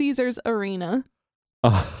Little Caesars Arena.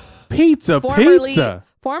 pizza.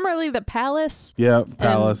 Formerly the Palace. Yeah,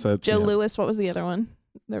 Palace. Joe yeah. Louis. What was the other one?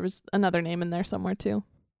 There was another name in there somewhere too.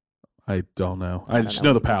 I don't know. I I don't just know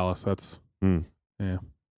know the either. Palace. That's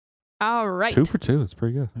All right. 2 for 2. It's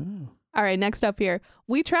pretty good. All right, next up here.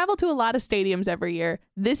 We travel to a lot of stadiums every year.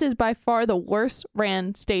 This is by far the worst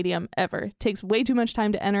ran stadium ever. Takes way too much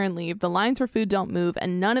time to enter and leave. The lines for food don't move,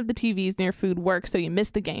 and none of the TVs near food work, so you miss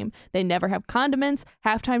the game. They never have condiments.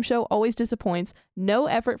 Halftime show always disappoints. No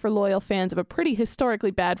effort for loyal fans of a pretty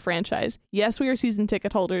historically bad franchise. Yes, we are season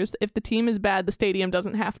ticket holders. If the team is bad, the stadium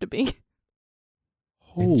doesn't have to be.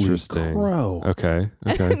 Holy Interesting. crow. Okay.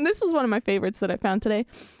 And this is one of my favorites that I found today.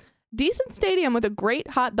 Decent stadium with a great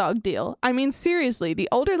hot dog deal. I mean, seriously, the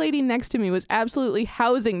older lady next to me was absolutely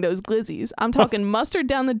housing those glizzies. I'm talking mustard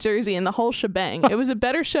down the jersey and the whole shebang. It was a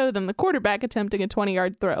better show than the quarterback attempting a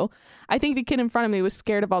 20-yard throw. I think the kid in front of me was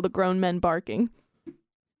scared of all the grown men barking.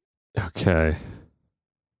 Okay.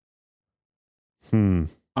 This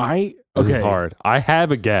This is hard. I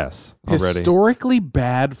have a guess already. Historically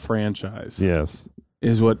bad franchise Yes.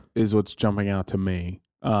 is what's jumping out to me.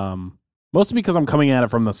 Mostly because I'm coming at it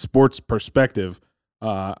from the sports perspective.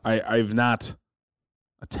 I've not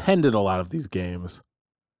attended a lot of these games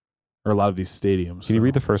or a lot of these stadiums. Can you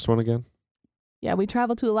read the first one again? Yeah, we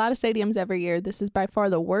travel to a lot of stadiums every year. This is by far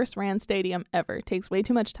the worst ran stadium ever. It takes way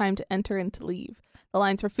too much time to enter and to leave. The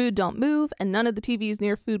lines for food don't move, and none of the TVs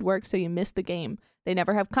near food work, so you miss the game. They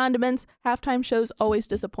never have condiments. Halftime shows always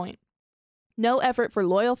disappoint. No effort for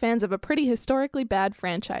loyal fans of a pretty historically bad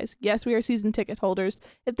franchise. Yes, we are season ticket holders.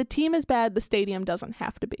 If the team is bad, the stadium doesn't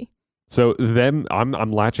have to be. So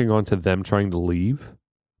I'm latching on to them trying to leave.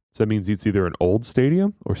 So that means it's either an old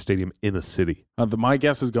stadium or stadium in a city. My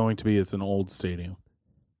guess is going to be it's an old stadium.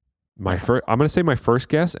 I'm going to say my first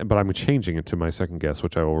guess, but I'm changing it to my second guess,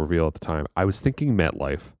 which I will reveal at the time. I was thinking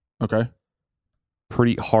MetLife. Okay.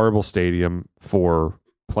 Pretty horrible stadium for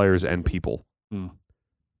players and people.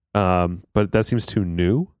 But that seems too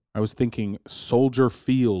new. I was thinking Soldier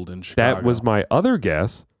Field in Chicago. That was my other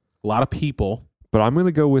guess, a lot of people. but I'm going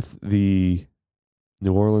to go with the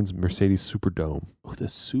New Orleans Mercedes Superdome. Oh, the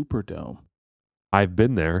Superdome. I've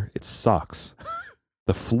been there. It sucks.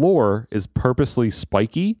 The floor is purposely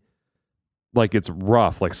spiky, like it's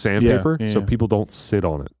rough, like sandpaper, Yeah, so yeah. people don't sit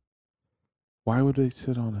on it. Why would they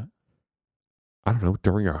sit on it? I don't know,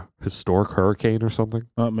 during a historic hurricane or something.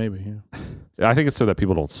 Maybe, yeah. I think it's so that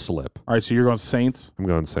people don't slip. All right, so you're going Saints. I'm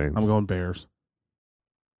going Saints. I'm going Bears.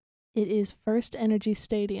 It is First Energy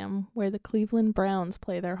Stadium where the Cleveland Browns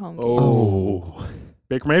play their home games. Oh.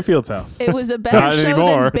 Baker Mayfield's house. It was a better Not show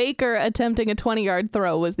anymore. than Baker attempting a 20-yard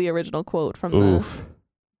throw was the original quote from Oof.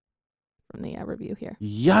 the review here.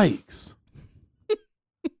 Yikes.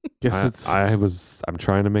 Guess I'm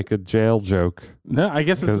trying to make a jail joke. No, I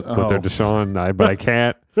guess it's. But they're Deshaun, but I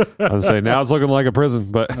can't. I was saying now it's looking like a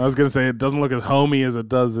prison, but I was gonna say it doesn't look as homey as it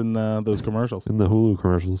does in those commercials. in the Hulu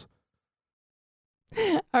commercials.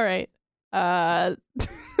 All right. Your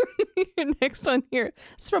next one here.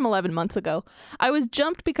 This is from 11 months ago. I was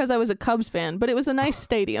jumped because I was a Cubs fan, but it was a nice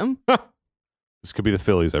stadium. This could be the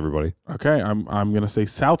Phillies, everybody. Okay, I'm gonna say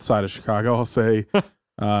south side of Chicago. I'll say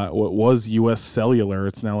what was U.S. Cellular.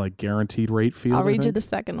 It's now like Guaranteed Rate Field. I'll I read you think. the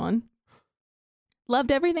second one.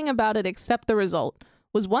 Loved everything about it except the result.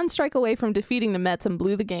 Was one strike away from defeating the Mets and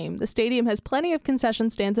blew the game. The stadium has plenty of concession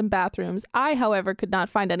stands and bathrooms. I, however, could not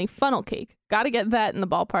find any funnel cake. Gotta get that in the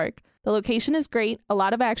ballpark. The location is great, a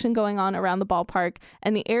lot of action going on around the ballpark,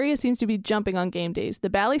 and the area seems to be jumping on game days. The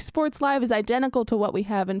Bally Sports Live is identical to what we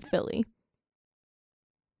have in Philly.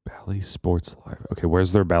 Bally Sports Live. Okay,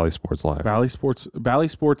 where's their Bally Sports Live? Bally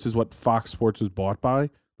Sports is what Fox Sports was bought by.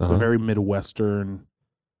 Uh-huh. So very Midwestern.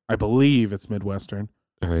 I believe it's Midwestern,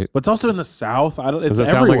 All right. but it's also in the South. It's Does it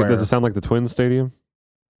sound everywhere. does it sound like the Twins Stadium?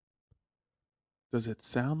 Does it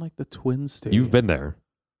sound like the Twins Stadium? You've been there.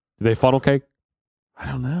 Do they funnel cake? I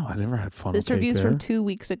don't know. I never had fun. This review's from 2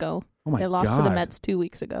 weeks ago. Oh my They lost to the God. Mets 2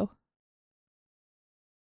 weeks ago.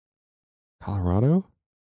 Colorado?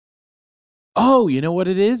 Oh, you know what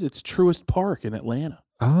it is? It's Truist Park in Atlanta.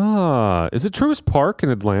 Ah, is it Truist Park in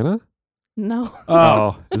Atlanta? No.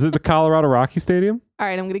 Is it the Colorado Rocky Stadium? All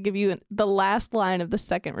right, I'm going to give you the last line of the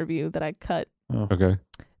second review that I cut. Okay.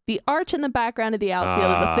 The arch in the background of the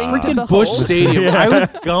outfield is a thing to Freaking behold. Busch Stadium. Yeah. I was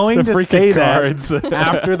going The to freaking say Cards. that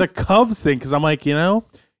after the Cubs thing because I'm like, you know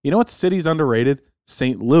what city's underrated?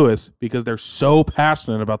 St. Louis, because they're so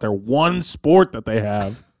passionate about their one sport that they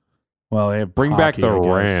have. Well, they have Bring back hockey, the I guess.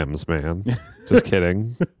 Rams, man. Just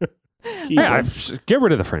kidding. Keep Hey, them. get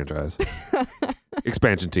rid of the franchise.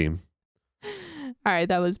 Expansion team. All right,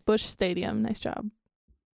 that was Busch Stadium. Nice job.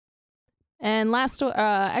 And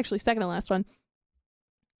second and last one.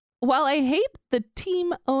 While I hate the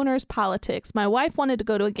team owner's politics, my wife wanted to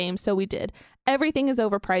go to a game, so we did. Everything is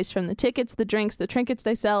overpriced, from the tickets, the drinks, the trinkets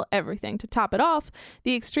they sell, everything. To top it off,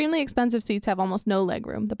 the extremely expensive seats have almost no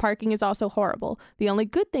legroom. The parking is also horrible. The only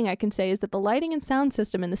good thing I can say is that the lighting and sound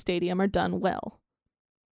system in the stadium are done well.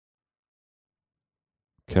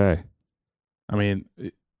 Okay. I mean,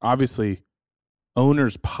 obviously,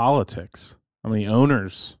 owners' politics. I mean,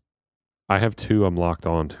 owners. I have two I'm locked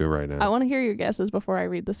on to right now. I want to hear your guesses before I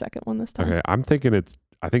read the second one this time. Okay, I think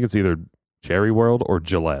it's either Jerry World or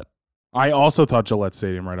Gillette. I also thought Gillette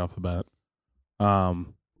Stadium right off the bat.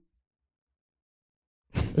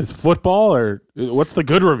 Is football or what's the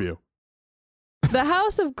good review? The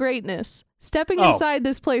House of Greatness. Stepping Oh. inside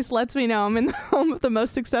this place lets me know I'm in the home of the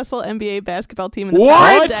most successful NBA basketball team in the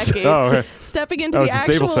What? past decade. Oh, okay. Stepping into Oh, the it's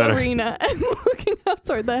the Staples actual Center. arena and looking up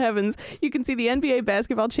toward the heavens, you can see the NBA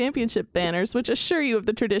basketball championship banners, which assure you of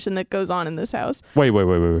the tradition that goes on in this house. Wait.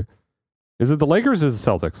 Is it the Lakers or is it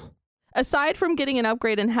Celtics? Aside from getting an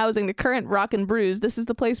upgrade and housing the current Rock and Brews, this is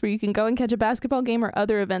the place where you can go and catch a basketball game or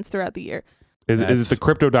other events throughout the year. Is it the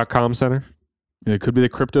Crypto.com Center? It could be the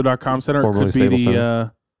Crypto.com Center. It Formerly could be Staples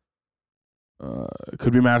it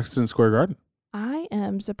could be Madison Square Garden. I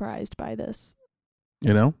am surprised by this.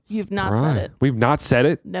 You know, You've not said it. We've not said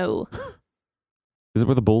it. No. Is it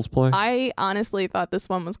where the Bulls play? I honestly thought this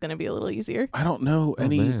one was going to be a little easier. I don't know Oh,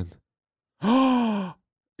 any. man.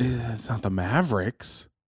 It's not the Mavericks.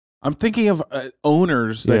 I'm thinking of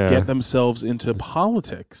owners that Yeah. get themselves into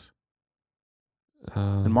politics,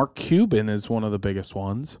 and Mark Cuban is one of the biggest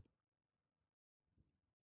ones.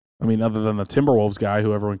 I mean, other than the Timberwolves guy,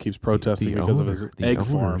 who everyone keeps protesting because of his egg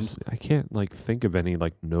farms. I can't think of any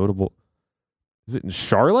notable. Is it in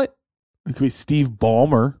Charlotte? It could be Steve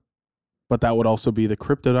Ballmer, but that would also be the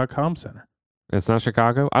Crypto.com Center. It's not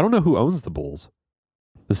Chicago. I don't know who owns the Bulls.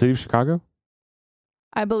 The city of Chicago?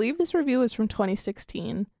 I believe this review was from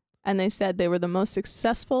 2016, and they said they were the most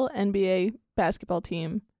successful NBA basketball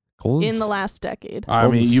team Golden in the last decade. I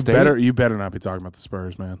Golden mean, State? you better not be talking about the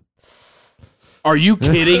Spurs, man. Are you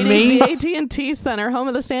kidding me? It is the AT&T Center, home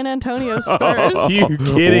of the San Antonio Spurs. Are you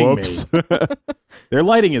kidding Whoops. me? Their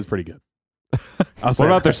lighting is pretty good. What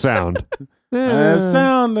about their sound?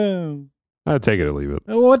 sound? I'd take it or leave it.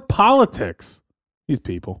 What politics? These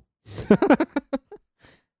people.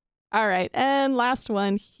 All right, and last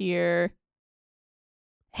one here.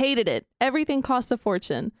 Hated it. Everything costs a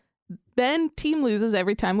fortune. Then team loses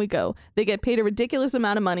every time we go. They get paid a ridiculous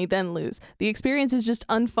amount of money, then lose. The experience is just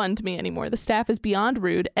unfun to me anymore. The staff is beyond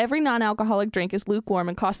rude. Every non-alcoholic drink is lukewarm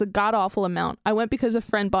and costs a god-awful amount. I went because a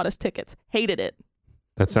friend bought us tickets. Hated it.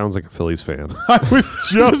 That sounds like a Phillies fan. I was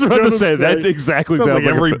Just about to say that exactly sounds sounds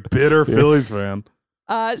like every a bitter Phillies fan.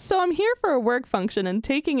 So I'm here for a work function and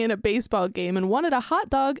taking in a baseball game and wanted a hot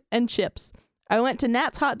dog and chips. I went to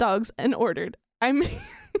Nat's Hot Dogs and ordered.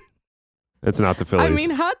 It's not the Phillies. I mean,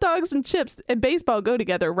 hot dogs and chips and baseball go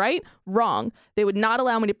together, right? Wrong. They would not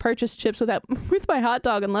allow me to purchase chips with my hot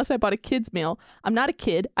dog unless I bought a kid's meal. I'm not a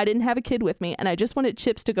kid. I didn't have a kid with me, and I just wanted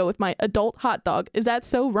chips to go with my adult hot dog. Is that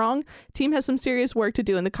so wrong? Team has some serious work to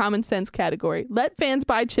do in the common sense category. Let fans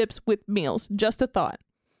buy chips with meals. Just a thought.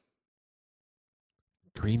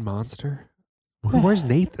 Green Monster? Where's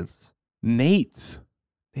Nathan's? Nate's.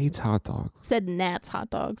 Nate's Hot Dogs. Said Nat's Hot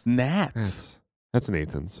Dogs. Nats. That's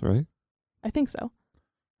Nathan's, right? I think so.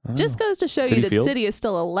 Oh. Just goes to show City you that Field? City is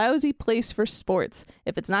still a lousy place for sports.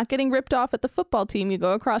 If it's not getting ripped off at the football team, you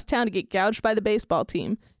go across town to get gouged by the baseball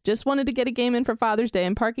team. Just wanted to get a game in for Father's Day,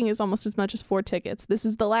 and parking is almost as much as 4 tickets. This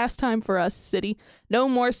is the last time for us, City. No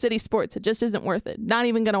more City sports. It just isn't worth it. Not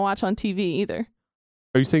even going to watch on TV either.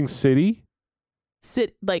 Are you saying City?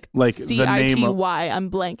 Like the name City. of- I'm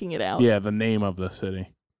blanking it out. Yeah, the name of the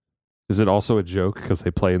city. Is it also a joke because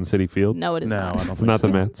they play in City Field? No, it is No, not. I don't It's think not so.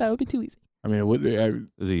 the Mets. That would be too easy. I mean,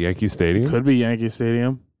 Is it Yankee Stadium? could be Yankee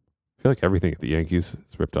Stadium. I feel like everything at the Yankees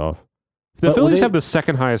is ripped off. But The Phillies they- have the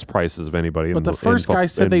second highest prices of anybody. But the first guy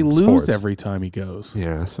said they lose every time he goes.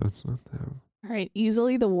 Yeah, so it's not that. All right,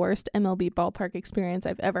 easily the worst MLB ballpark experience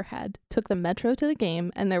I've ever had. Took the Metro to the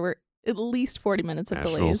game, and there were at least 40 minutes of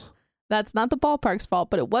delays. Nationals. That's not the ballpark's fault,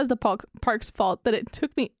 but it was the park's fault that it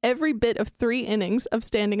took me every bit of 3 innings of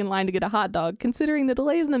standing in line to get a hot dog. Considering the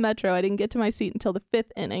delays in the Metro, I didn't get to my seat until the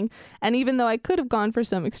 5th inning. And even though I could have gone for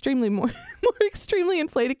some extremely more extremely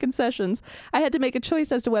inflated concessions, I had to make a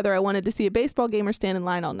choice as to whether I wanted to see a baseball game or stand in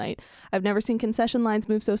line all night. I've never seen concession lines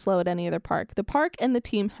move so slow at any other park. The park and the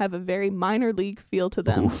team have a very minor league feel to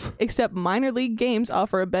them, Oof. except minor league games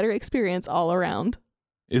offer a better experience all around.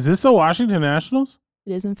 Is this the Washington Nationals?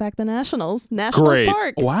 It is, in fact, the Nationals. Nationals Great.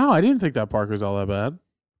 Park. Wow, I didn't think that park was all that bad.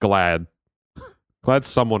 Glad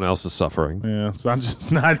someone else is suffering. Yeah, it's not just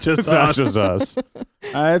It's not us. just us.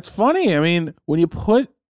 It's funny. I mean, when you put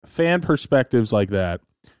fan perspectives like that,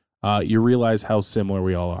 you realize how similar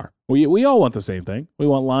we all are. We all want the same thing. We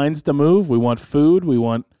want lines to move. We want food. We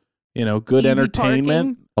want good Easy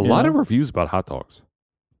entertainment. A you lot know? of reviews about hot dogs.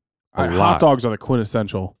 A Hot lot. dogs are the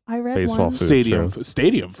quintessential I read Baseball one. food.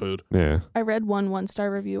 stadium food. Yeah. I read one 1-star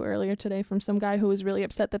review earlier today from some guy who was really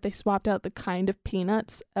upset that they swapped out the kind of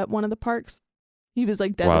peanuts at one of the parks. He was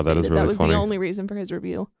like Wow, devastated. that is really was funny. the only reason for his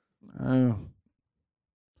review.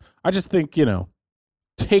 I just think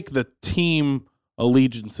take the team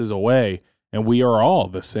allegiances away, and we are all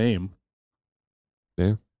the same.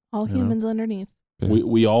 All Yeah. humans underneath. Yeah.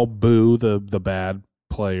 We all boo the bad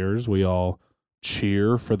players. We all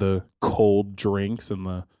cheer for the cold drinks and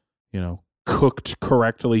the cooked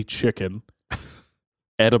correctly chicken.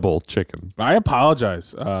 Edible chicken. I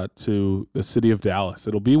apologize to the city of Dallas.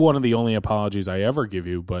 It'll be one of the only apologies I ever give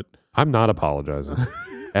you, but I'm not apologizing.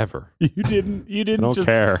 Ever. you didn't I don't just,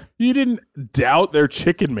 care. you didn't doubt their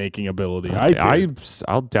chicken making ability. I did.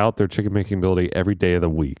 I'll doubt their chicken making ability every day of the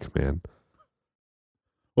week, man.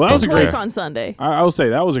 Well, that was a Twice great. on Sunday. I will say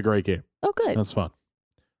that was a great game. Oh, good. That's fun.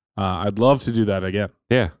 I'd love to do that again.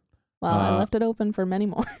 Yeah. Well, I left it open for many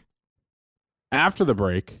more. After the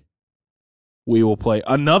break, we will play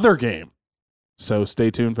another game. So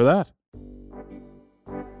stay tuned for that.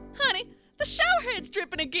 Honey, the shower head's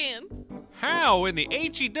dripping again. How in the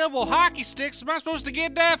HE double hockey sticks am I supposed to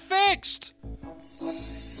get that fixed?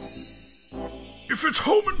 If it's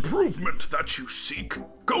home improvement that you seek,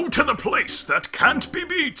 go to the place that can't be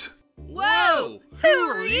beat. Whoa! Who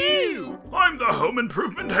are you? I'm the Home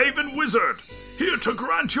Improvement Haven Wizard, here to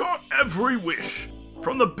grant your every wish.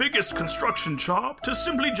 From the biggest construction job to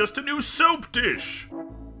simply just a new soap dish.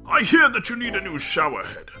 I hear that you need a new shower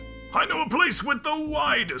head. I know a place with the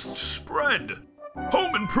widest spread.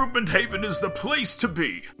 Home Improvement Haven is the place to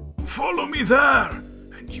be. Follow me there,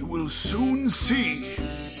 and you will soon see.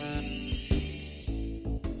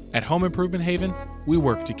 At Home Improvement Haven, we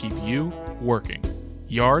work to keep you working.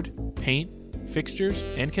 Yard, paint, fixtures,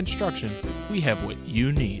 and construction, we have what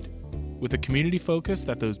you need. With a community focus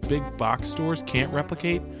that those big box stores can't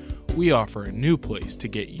replicate, we offer a new place to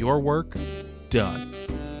get your work done.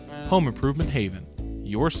 Home Improvement Haven,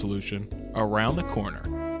 your solution around the corner.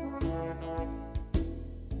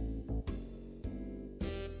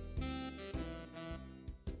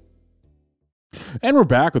 And we're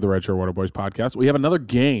back with the Red Shirt Water Boys podcast. We have another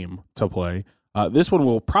game to play. This one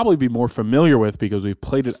we'll probably be more familiar with because we've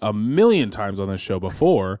played it a million times on this show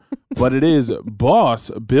before. But it is Boss,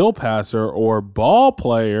 Bill Passer, or Ball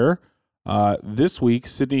Player. This week,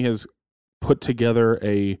 Sydney has put together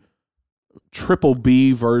a triple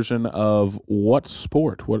B version of what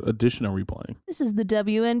sport? What edition are we playing? This is the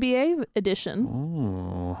WNBA edition.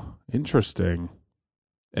 Oh, interesting.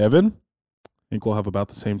 Evan, I think we'll have about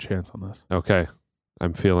the same chance on this. Okay.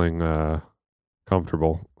 I'm feeling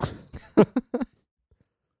comfortable.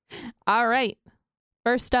 All right.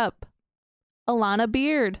 First up, Alana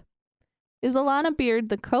Beard. Is Alana Beard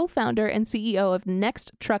the co-founder and CEO of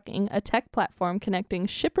Next Trucking, a tech platform connecting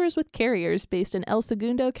shippers with carriers based in El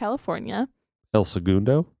Segundo, California? El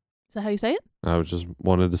Segundo? Is that how you say it? I was just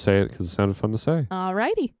wanted to say it because it sounded fun to say. All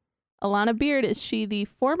righty. Alana Beard, is she the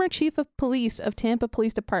former chief of police of Tampa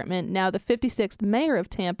Police Department, now the 56th mayor of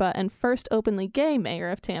Tampa and first openly gay mayor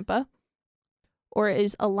of Tampa? Or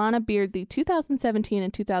is Alana Beard the 2017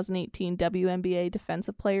 and 2018 WNBA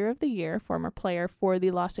Defensive Player of the Year, former player for the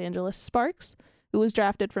Los Angeles Sparks, who was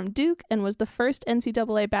drafted from Duke and was the first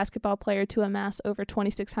NCAA basketball player to amass over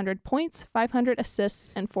 2,600 points, 500 assists,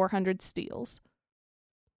 and 400 steals?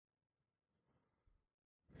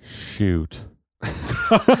 Shoot.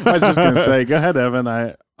 I was just going to say, go ahead, Evan.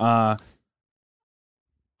 I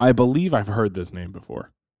believe I've heard this name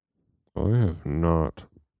before. I have not.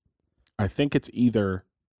 I think it's either...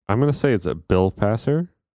 I'm going to say it's a Bill Passer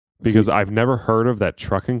because I've never heard of that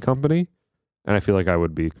trucking company, and I feel like I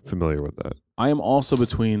would be familiar with that. I am also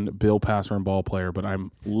between Bill Passer and Ball Player, but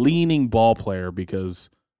I'm leaning Ball Player because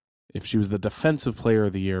if she was the Defensive Player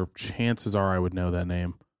of the Year, chances are I would know that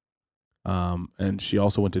name. And she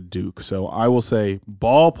also went to Duke. So I will say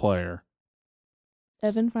Ball Player.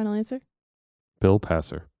 Evan, final answer? Bill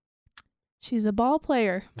Passer. She's a ball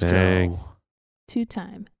player. Dang.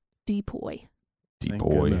 Two-time D-boy.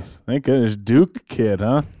 D-boy. Thank goodness. Duke kid,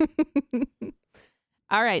 huh?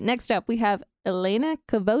 All right, next up we have Elena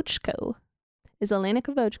Kavochko. Is Elena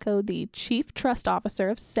Kavochko the Chief Trust Officer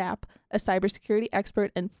of SAP, a cybersecurity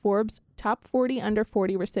expert and Forbes Top 40 Under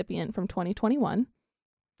 40 recipient from 2021?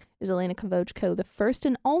 Is Elena Kavochko the first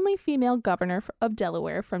and only female governor of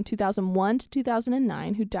Delaware from 2001 to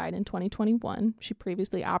 2009 who died in 2021? She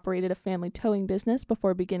previously operated a family towing business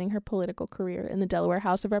before beginning her political career in the Delaware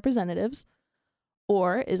House of Representatives.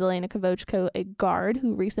 Or is Elena Kavochko a guard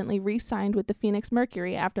who recently re-signed with the Phoenix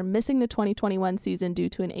Mercury after missing the 2021 season due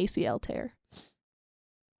to an ACL tear?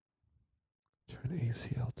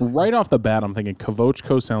 Right off the bat, I'm thinking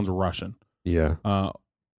Kavochko sounds Russian. Yeah.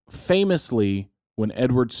 Famously, when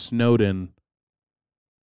Edward Snowden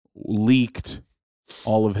leaked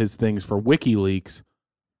all of his things for WikiLeaks,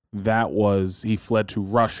 he fled to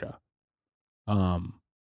Russia.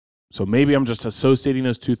 So maybe I'm just associating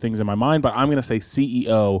those two things in my mind, but I'm going to say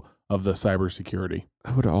CEO of the cybersecurity.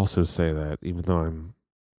 I would also say that, even though I'm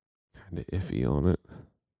kind of iffy on it.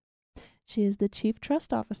 She is the Chief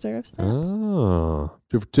Trust Officer of SAP. Oh.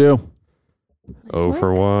 2 for 2. Nice 0 work.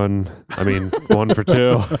 for 1. I mean, 1 for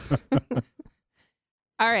 2.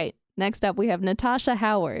 All right. Next up, we have Natasha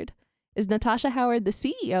Howard. Is Natasha Howard the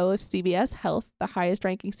CEO of CVS Health, the highest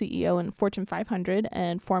ranking CEO in Fortune 500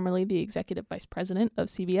 and formerly the executive vice president of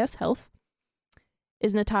CVS Health?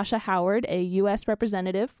 Is Natasha Howard a U.S.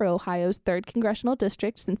 representative for Ohio's 3rd Congressional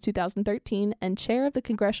District since 2013 and chair of the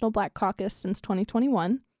Congressional Black Caucus since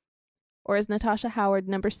 2021? Or is Natasha Howard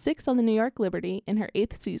number 6 on the New York Liberty in her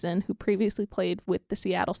 8th season, who previously played with the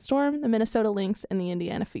Seattle Storm, the Minnesota Lynx, and the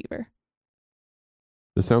Indiana Fever?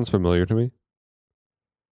 This sounds familiar to me,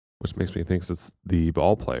 which makes me think it's the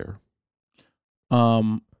ball player.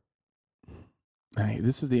 This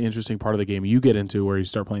is the interesting part of the game you get into where you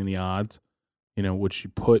start playing the odds. You know, would she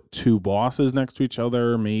put two bosses next to each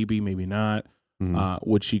other? Maybe, maybe not.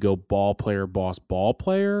 Would she go ball player, boss, ball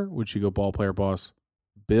player? Would she go ball player, boss,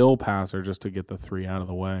 Bill Passer just to get the 3 out of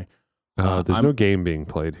the way? There's no game being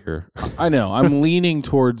played here. I know. I'm leaning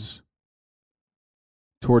towards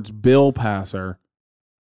Bill Passer,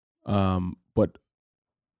 but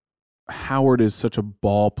Howard is such a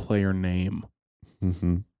ball player name.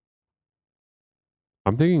 Mm-hmm.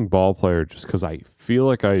 I'm thinking ball player just because I feel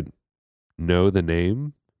like I know the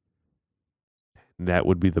name. That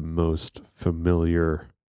would be the most familiar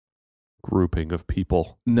grouping of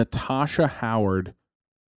people. Natasha Howard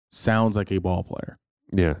sounds like a ball player.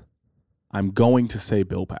 Yeah. I'm going to say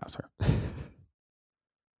Bill Passer.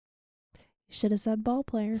 Should have said ball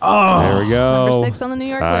player. Oh, There we go. Number 6 on the New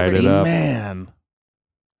York Tied it Liberty. up. man.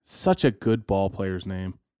 Such a good ball player's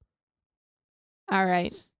name. All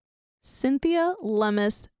right. Cynthia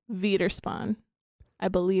Lummis Wiederspan, I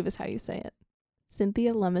believe is how you say it.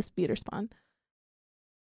 Cynthia Lummis Wiederspan.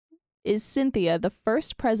 Is Cynthia the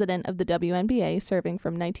first president of the WNBA, serving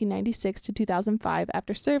from 1996 to 2005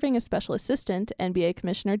 after serving as special assistant to NBA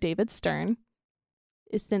Commissioner David Stern?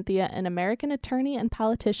 Is Cynthia an American attorney and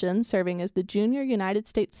politician serving as the junior United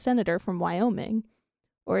States Senator from Wyoming?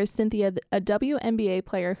 Or is Cynthia a WNBA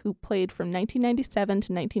player who played from 1997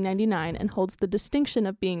 to 1999 and holds the distinction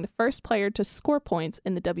of being the first player to score points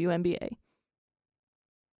in the WNBA?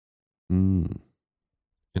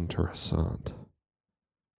 Interessant.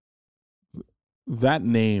 That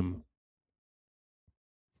name,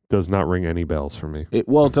 Does not ring any bells for me. it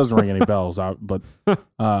doesn't ring any bells, but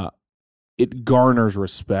it garners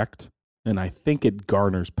respect, and I think it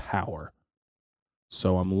garners power.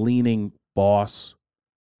 So I'm leaning boss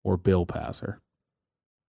or Bill Passer.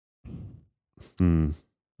 I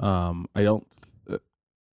don't,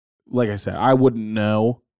 like I said, I wouldn't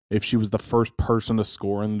know if she was the first person to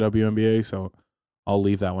score in the WNBA, so I'll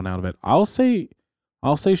leave that one out of it. I'll say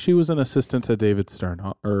she was an assistant to David Stern,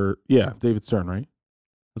 David Stern, right?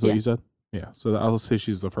 That's what Yeah. you said? Yeah, so I'll say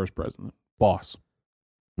she's the first president. Boss.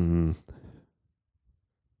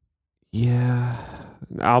 Yeah.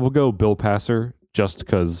 I will go Bill Passer just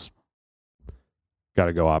because got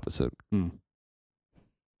to go opposite.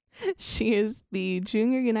 She is the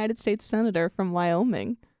junior United States Senator from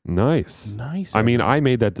Wyoming. Nice. Nice. I mean, I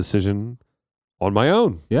made that decision on my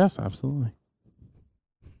own. Yes, absolutely.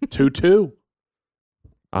 2-2.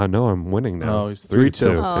 I know I'm winning now. Oh, he's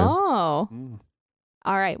 3-2. Oh.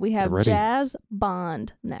 All right. We have Get ready. Jazz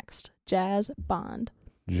Bond next. Jazz Bond.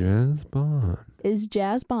 Jazz Bond. Is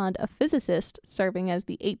Jazz Bond a physicist serving as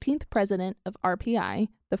the 18th president of RPI,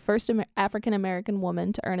 the first African-American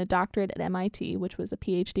woman to earn a doctorate at MIT, which was a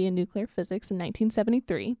PhD in nuclear physics in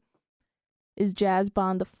 1973? Is Jazz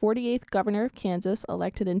Bond the 48th governor of Kansas,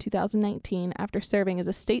 elected in 2019 after serving as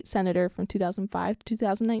a state senator from 2005 to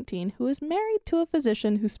 2019, who is married to a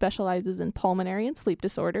physician who specializes in pulmonary and sleep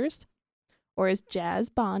disorders? Or is Jazz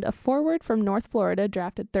Bond a forward from North Florida,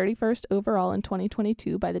 drafted 31st overall in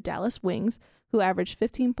 2022 by the Dallas Wings, who averaged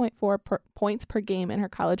 15.4 points per game in her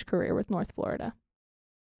college career with North Florida?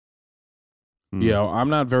 Yeah, I'm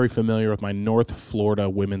not very familiar with my North Florida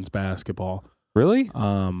women's basketball. Really?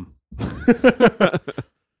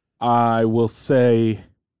 I will say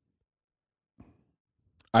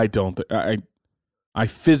I don't I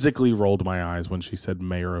physically rolled my eyes when she said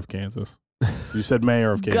mayor of Kansas. You said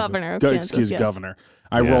mayor of Kansas. Governor of Kansas, Excuse me, yes. governor.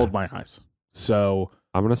 I Yeah. rolled my eyes. So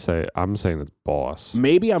I'm saying it's boss.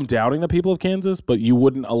 maybe I'm doubting the people of Kansas, but you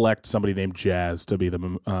wouldn't elect somebody named Jazz to be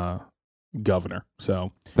the governor.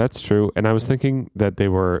 So That's true. And I was thinking that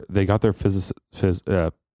they got their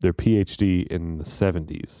their PhD in the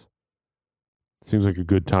 70s. Seems like a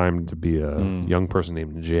good time to be a young person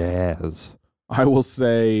named Jazz. I will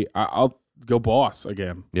say I'll go boss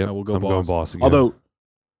again. Yep, I will go I'm boss. going boss again. Although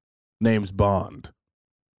name's Bond.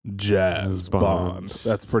 Jazz Bond. Bond.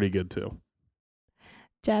 That's pretty good too.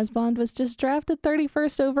 Jazz Bond was just drafted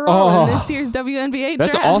 31st overall in Oh. this year's WNBA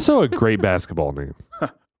That's draft. also a great basketball name.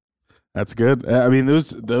 That's good. I mean,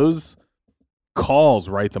 those calls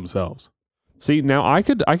write themselves. See, now I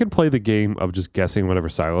could play the game of just guessing whatever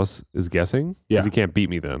Silas is guessing. Yeah. Because he can't beat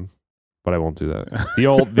me then. But I won't do that. The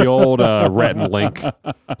old Rhett and Link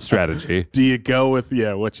strategy. Do you go with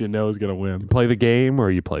what you know is going to win? Play the game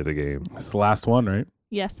or you play the game. It's the last one, right?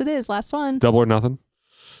 Yes, it is. Last one. Double or nothing?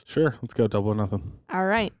 Sure. Let's go double or nothing. All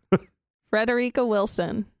right. Frederica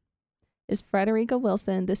Wilson. Is Frederica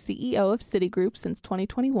Wilson the CEO of Citigroup since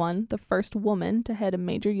 2021, the first woman to head a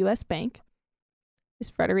major U.S. bank? Is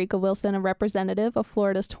Frederica Wilson a representative of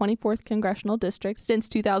Florida's 24th congressional district since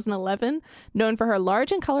 2011, known for her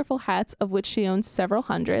large and colorful hats, of which she owns several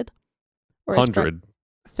hundred? Or is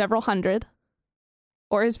several hundred.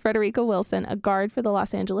 Or is Frederica Wilson a guard for the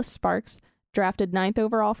Los Angeles Sparks, drafted 9th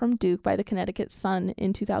overall from Duke by the Connecticut Sun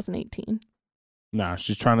in 2018? Nah,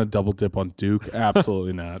 she's trying to double dip on Duke.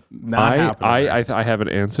 Absolutely not. Not happening. I have an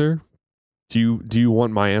answer. Do you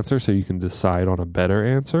want my answer so you can decide on a better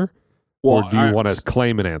answer? Or do you want to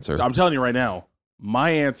claim an answer? I'm telling you right now,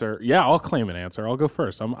 my answer. Yeah, I'll claim an answer. I'll go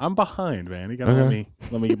first. I'm behind, man. You gotta let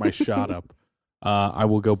me get my shot up. I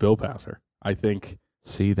will go Bill Passer. I think.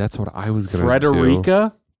 See, that's what I was going to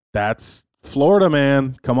Frederica. That's Florida,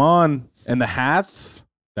 man. Come on, and the hats.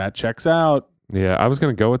 That checks out. Yeah, I was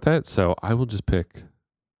going to go with that, so I will just pick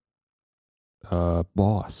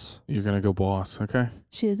Boss. You're going to go Boss. Okay.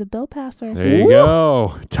 She is a bill passer. There you Woo!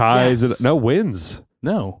 go. Ties Yes. it. No, wins.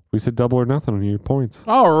 No. We said double or nothing on your points.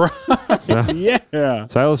 All right. So- Yeah.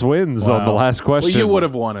 Silas wins on the Wow. last question. Well, you would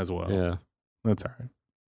have won as well. Yeah. That's all right.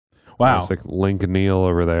 Wow. It's like Link Neal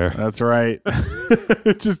over there. That's right.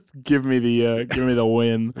 Just give me the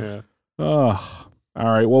win. Yeah. Oh.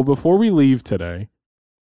 All right. Well, before we leave today,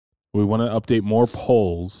 we want to update more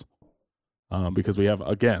polls because we have,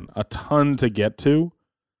 again, a ton to get to,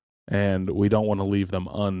 and we don't want to leave them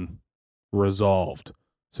unresolved.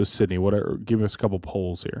 So, Sydney, give us a couple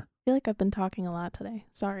polls here. I feel like I've been talking a lot today.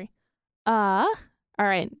 Sorry. All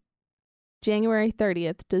right. January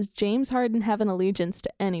 30th. Does James Harden have an allegiance to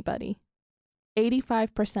anybody?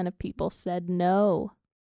 85% of people said no.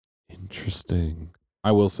 Interesting.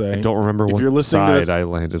 I will say, I don't remember if what you're listening to side this- I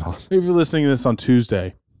landed on. if you're listening to this on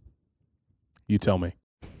Tuesday, you tell me.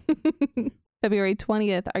 February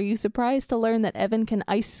 20th. Are you surprised to learn that Evan can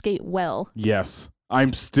ice skate well? Yes.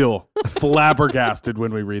 I'm still flabbergasted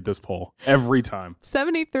when we read this poll every time.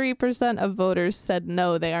 73% of voters said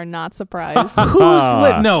no, they are not surprised.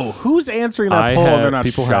 Who's answering that I poll and have- they're not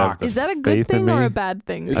people shocked? have- Is that a good Faith in thing or me? a bad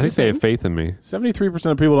thing? I think they have faith in me.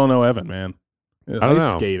 73% of people don't know Evan, man. I don't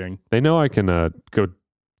know. Skating. They know I can go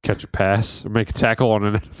catch a pass or make a tackle on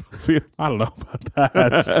an NFL field. I don't know about that.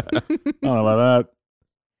 I don't know about that.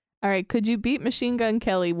 All right, could you beat Machine Gun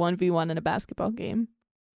Kelly 1v1 in a basketball game?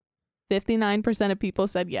 59% of people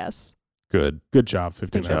said yes. Good. Good job, you're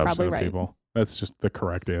 59% probably of right. people. That's just the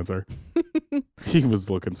correct answer. He was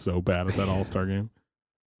looking so bad at that All-Star game.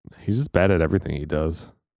 He's just bad at everything he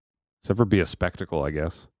does. Except for be a spectacle, I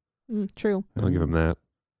guess. True. I'll give him that.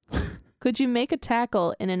 Could you make a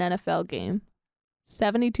tackle in an NFL game?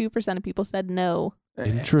 72% of people said no.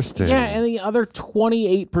 Interesting. Yeah, and the other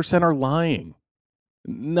 28% are lying.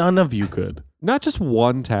 None of you could. Not just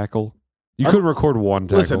one tackle. You couldn't record one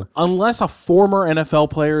tackle. Listen, unless a former NFL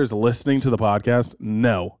player is listening to the podcast,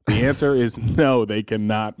 no. The answer is no, they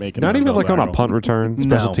cannot make an Not even NFL like on a tackle. punt return,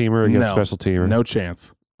 special No, teamer against no, special teamer. No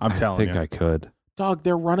chance. I'm I telling think you. I could. Dog,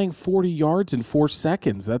 they're running 40 yards in 4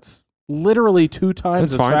 seconds. That's literally 2 times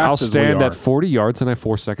That's as fine. fast I'll as we stand are. at 40 yards and I have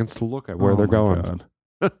 4 seconds to look at where Oh they're my going. God.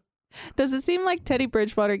 Does it seem like Teddy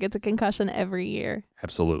Bridgewater gets a concussion every year?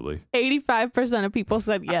 Absolutely. 85% of people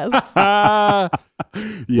said yes.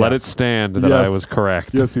 Let it stand that Yes. I was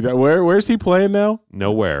correct. Yes, he does. Where's he playing now?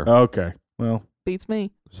 Nowhere. Okay. Well, Beats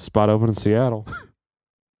me. There's a spot open in Seattle.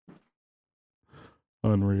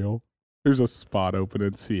 unreal. There's a spot open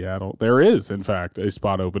in Seattle. There is, in fact, a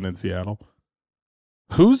spot open in Seattle.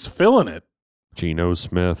 Who's filling it? Geno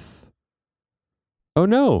Smith. Oh,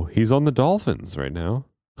 no. He's on the Dolphins right now.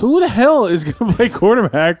 Who the hell is going to play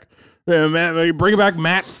quarterback? Bring back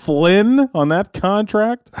Matt Flynn on that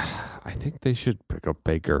contract? I think they should pick up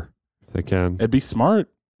Baker if they can. It'd be smart.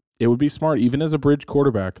 It would be smart, even as a bridge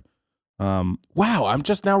quarterback. Wow, I'm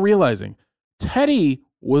just now realizing Teddy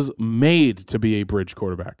was made to be a bridge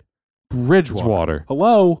quarterback. Bridgewater. Water.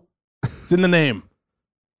 Hello? It's in the name.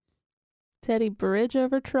 Teddy Bridge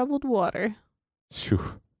over troubled water.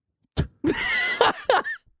 Phew.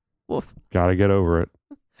 Woof. Gotta get over it.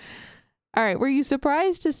 All right, were you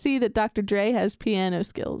surprised to see that Dr. Dre has piano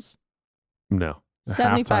skills? No. The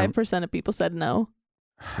halftime- 75% of people said no.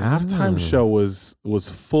 Halftime show was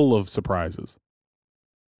full of surprises.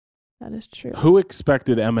 That is true. Who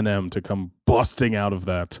expected Eminem to come busting out of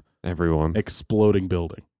that Everyone. exploding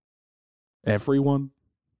building? Everyone?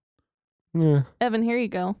 Yeah. Evan, here you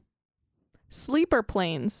go. Sleeper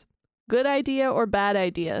planes. Good idea or bad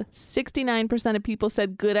idea? 69% of people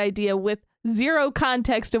said good idea with zero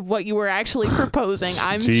context of what you were actually proposing.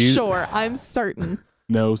 I'm Jeez. sure. I'm certain.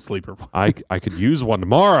 No sleeper. I could use one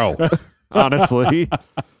tomorrow, honestly.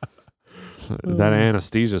 That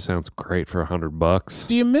anesthesia sounds great for $100.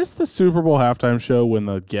 Do you miss the Super Bowl halftime show when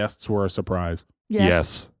the guests were a surprise?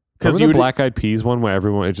 Yes. Because Remember the Black Eyed Peas one where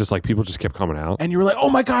everyone, it's just like people just kept coming out? and you were like, oh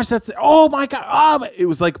my gosh, oh my God. It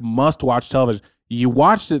was like must watch television. You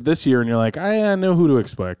watched it this year and you're like, I know who to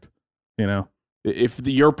expect. You know, if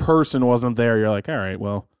your person wasn't there, you're like, all right,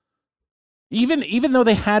 well, even though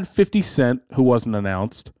they had 50 Cent who wasn't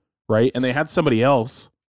announced, right? And they had somebody else.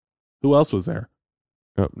 Who else was there?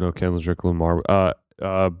 Oh, no, Kendrick Lamar.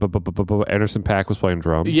 Anderson .Paak was playing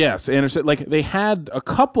drums. Yes, Anderson. Like they had a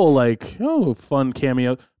couple like fun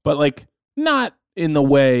cameos, but like not in the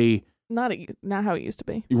way. Not how it used to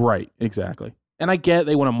be. Right, exactly. And I get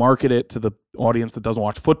they want to market it to the audience that doesn't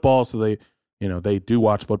watch football, so they do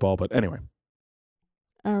watch football. But anyway,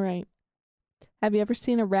 All right. Have you ever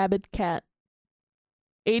seen a rabid cat?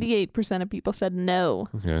 88% of people said no,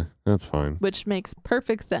 Okay, that's fine. which makes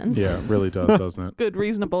perfect sense. Yeah, it really does, doesn't it? Good,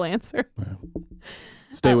 reasonable answer.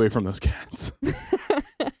 Stay away from those cats.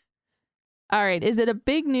 All right. Is it a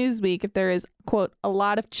big news week if there is, quote, a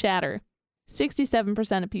lot of chatter?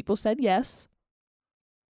 67% of people said yes.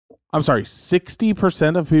 I'm sorry,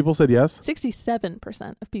 60% of people said yes?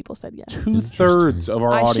 67% of people said yes. 2/3 of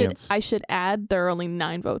our audience. I should add there are only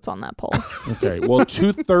 9 votes on that poll. Okay, well,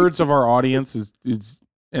 2/3 of our audience is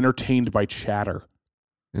entertained by chatter.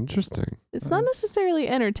 Interesting. It's not necessarily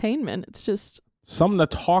entertainment. It's just, Something to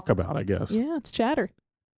talk about, I guess. yeah, it's chatter.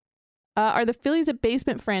 Are the Phillies a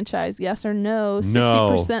basement franchise? Yes or no?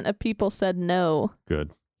 No. 60% of people said no.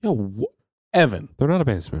 Good. Yo, Evan, They're not a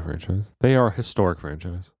basement franchise. They are a historic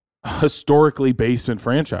franchise. historically basement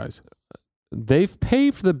franchise. They've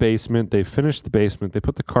paved the basement. They've finished the basement. They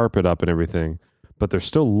put the carpet up and everything, but they're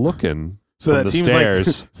still looking So from that the teams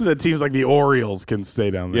stairs. like so that teams like the Orioles can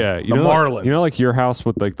stay down there. Yeah, the Marlins. Like, you know, like your house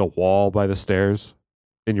with like the wall by the stairs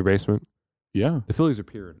in your basement. yeah, The Phillies are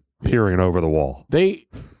peering over the wall they.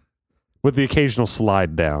 with the occasional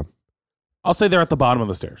slide down. I'll say they're at the bottom of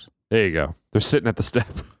the stairs. There you go. They're sitting at the step.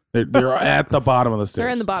 They're at the bottom of the stairs. They're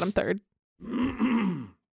in the bottom third.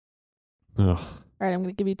 Ugh. All right, I'm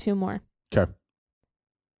going to give you 2 more. Okay.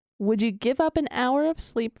 Would you give up an hour of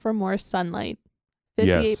sleep for more sunlight?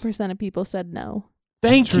 58% of people said no.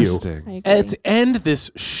 Thank you. Interesting. I agree. And to end this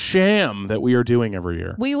sham that we are doing every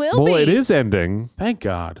year. We will Well, be it is ending. Thank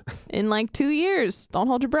God. in like 2 years. Don't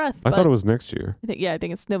hold your breath. I but thought it was next year, I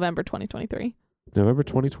think it's November 2023, November I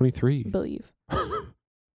 2023. believe.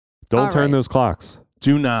 Don't All turn right. those clocks.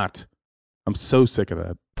 Do not. I'm so sick of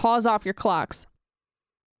that. Pause off your clocks.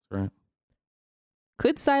 Right.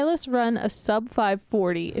 Could Silas run a sub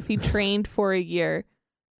 540 if he trained for a year?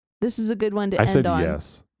 This is a good one to I end said on.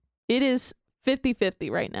 yes. It is 50-50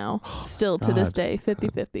 right now. Still to this God. day,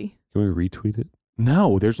 50-50. Can we retweet it?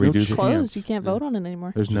 No, there's no Redo the- It's closed. chance. You can't vote on it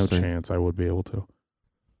anymore. There's no Interesting. chance I would be able to.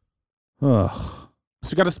 Ugh. So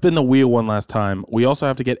we got to spin the wheel one last time. We also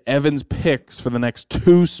have to get Evan's picks for the next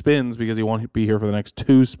 2 spins because he won't be here for the next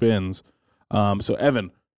 2 spins. So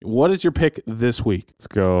Evan, what is your pick this week? Let's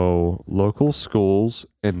go local schools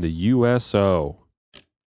and the USO.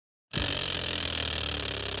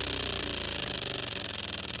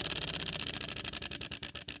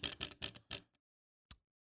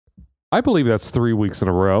 I believe that's 3 weeks in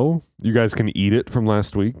a row. You guys can eat it from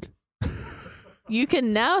last week. You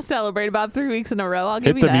can now celebrate about 3 weeks in a row. I'll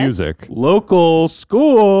give Hit you the that. music. Local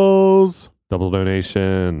schools. Double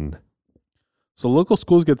donation. So local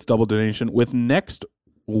schools gets double donation with next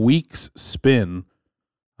week's spin,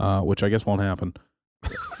 which I guess won't happen.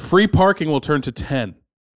 Free parking will turn to 10.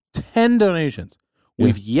 10 donations. Yeah.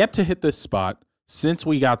 We've yet to hit this spot since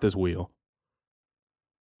we got this wheel.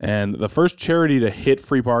 And the first charity to hit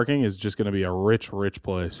free parking is just going to be a rich, rich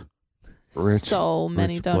place. Rich- So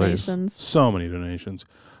many rich place. donations. So many donations.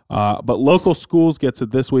 But local schools gets it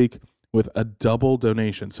this week with a double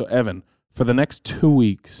donation. So, Evan, for the next 2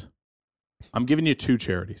 weeks, I'm giving you 2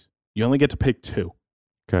 charities. You only get to pick 2.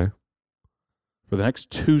 Okay. For the next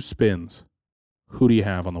 2 spins, who do you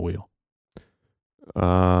have on the wheel?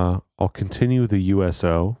 I'll continue the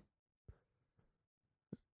USO.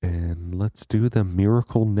 And let's do the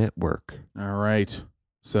Miracle Network. All right.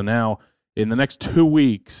 So now, in the next 2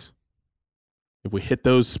 weeks, if we hit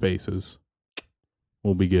those spaces,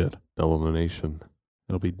 we'll be good. Double donation.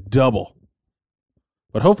 It'll be double.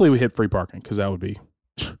 But hopefully we hit free parking because that would be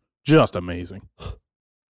just amazing.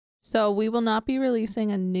 So we will not be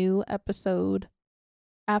releasing a new episode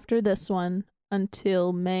after this one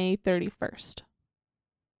until May 31st.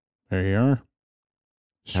 There you are.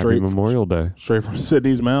 Happy Memorial Day. Straight from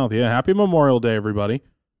Sydney's mouth. Yeah, happy Memorial Day, everybody.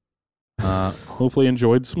 Hopefully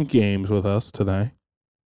enjoyed some games with us today.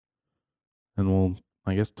 And we'll,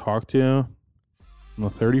 I guess, talk to you on the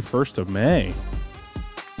 31st of May.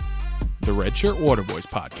 The Red Shirt Waterboys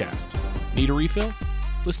podcast. Need a refill?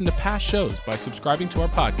 Listen to past shows by subscribing to our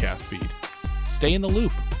podcast feed. Stay in the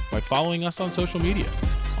loop by following us on social media.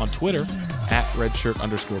 On Twitter, at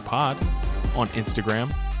redshirt_pod. On Instagram,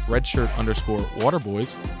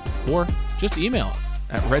 redshirt_waterboys. Or just email us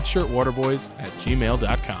at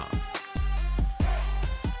redshirtwaterboys@gmail.com.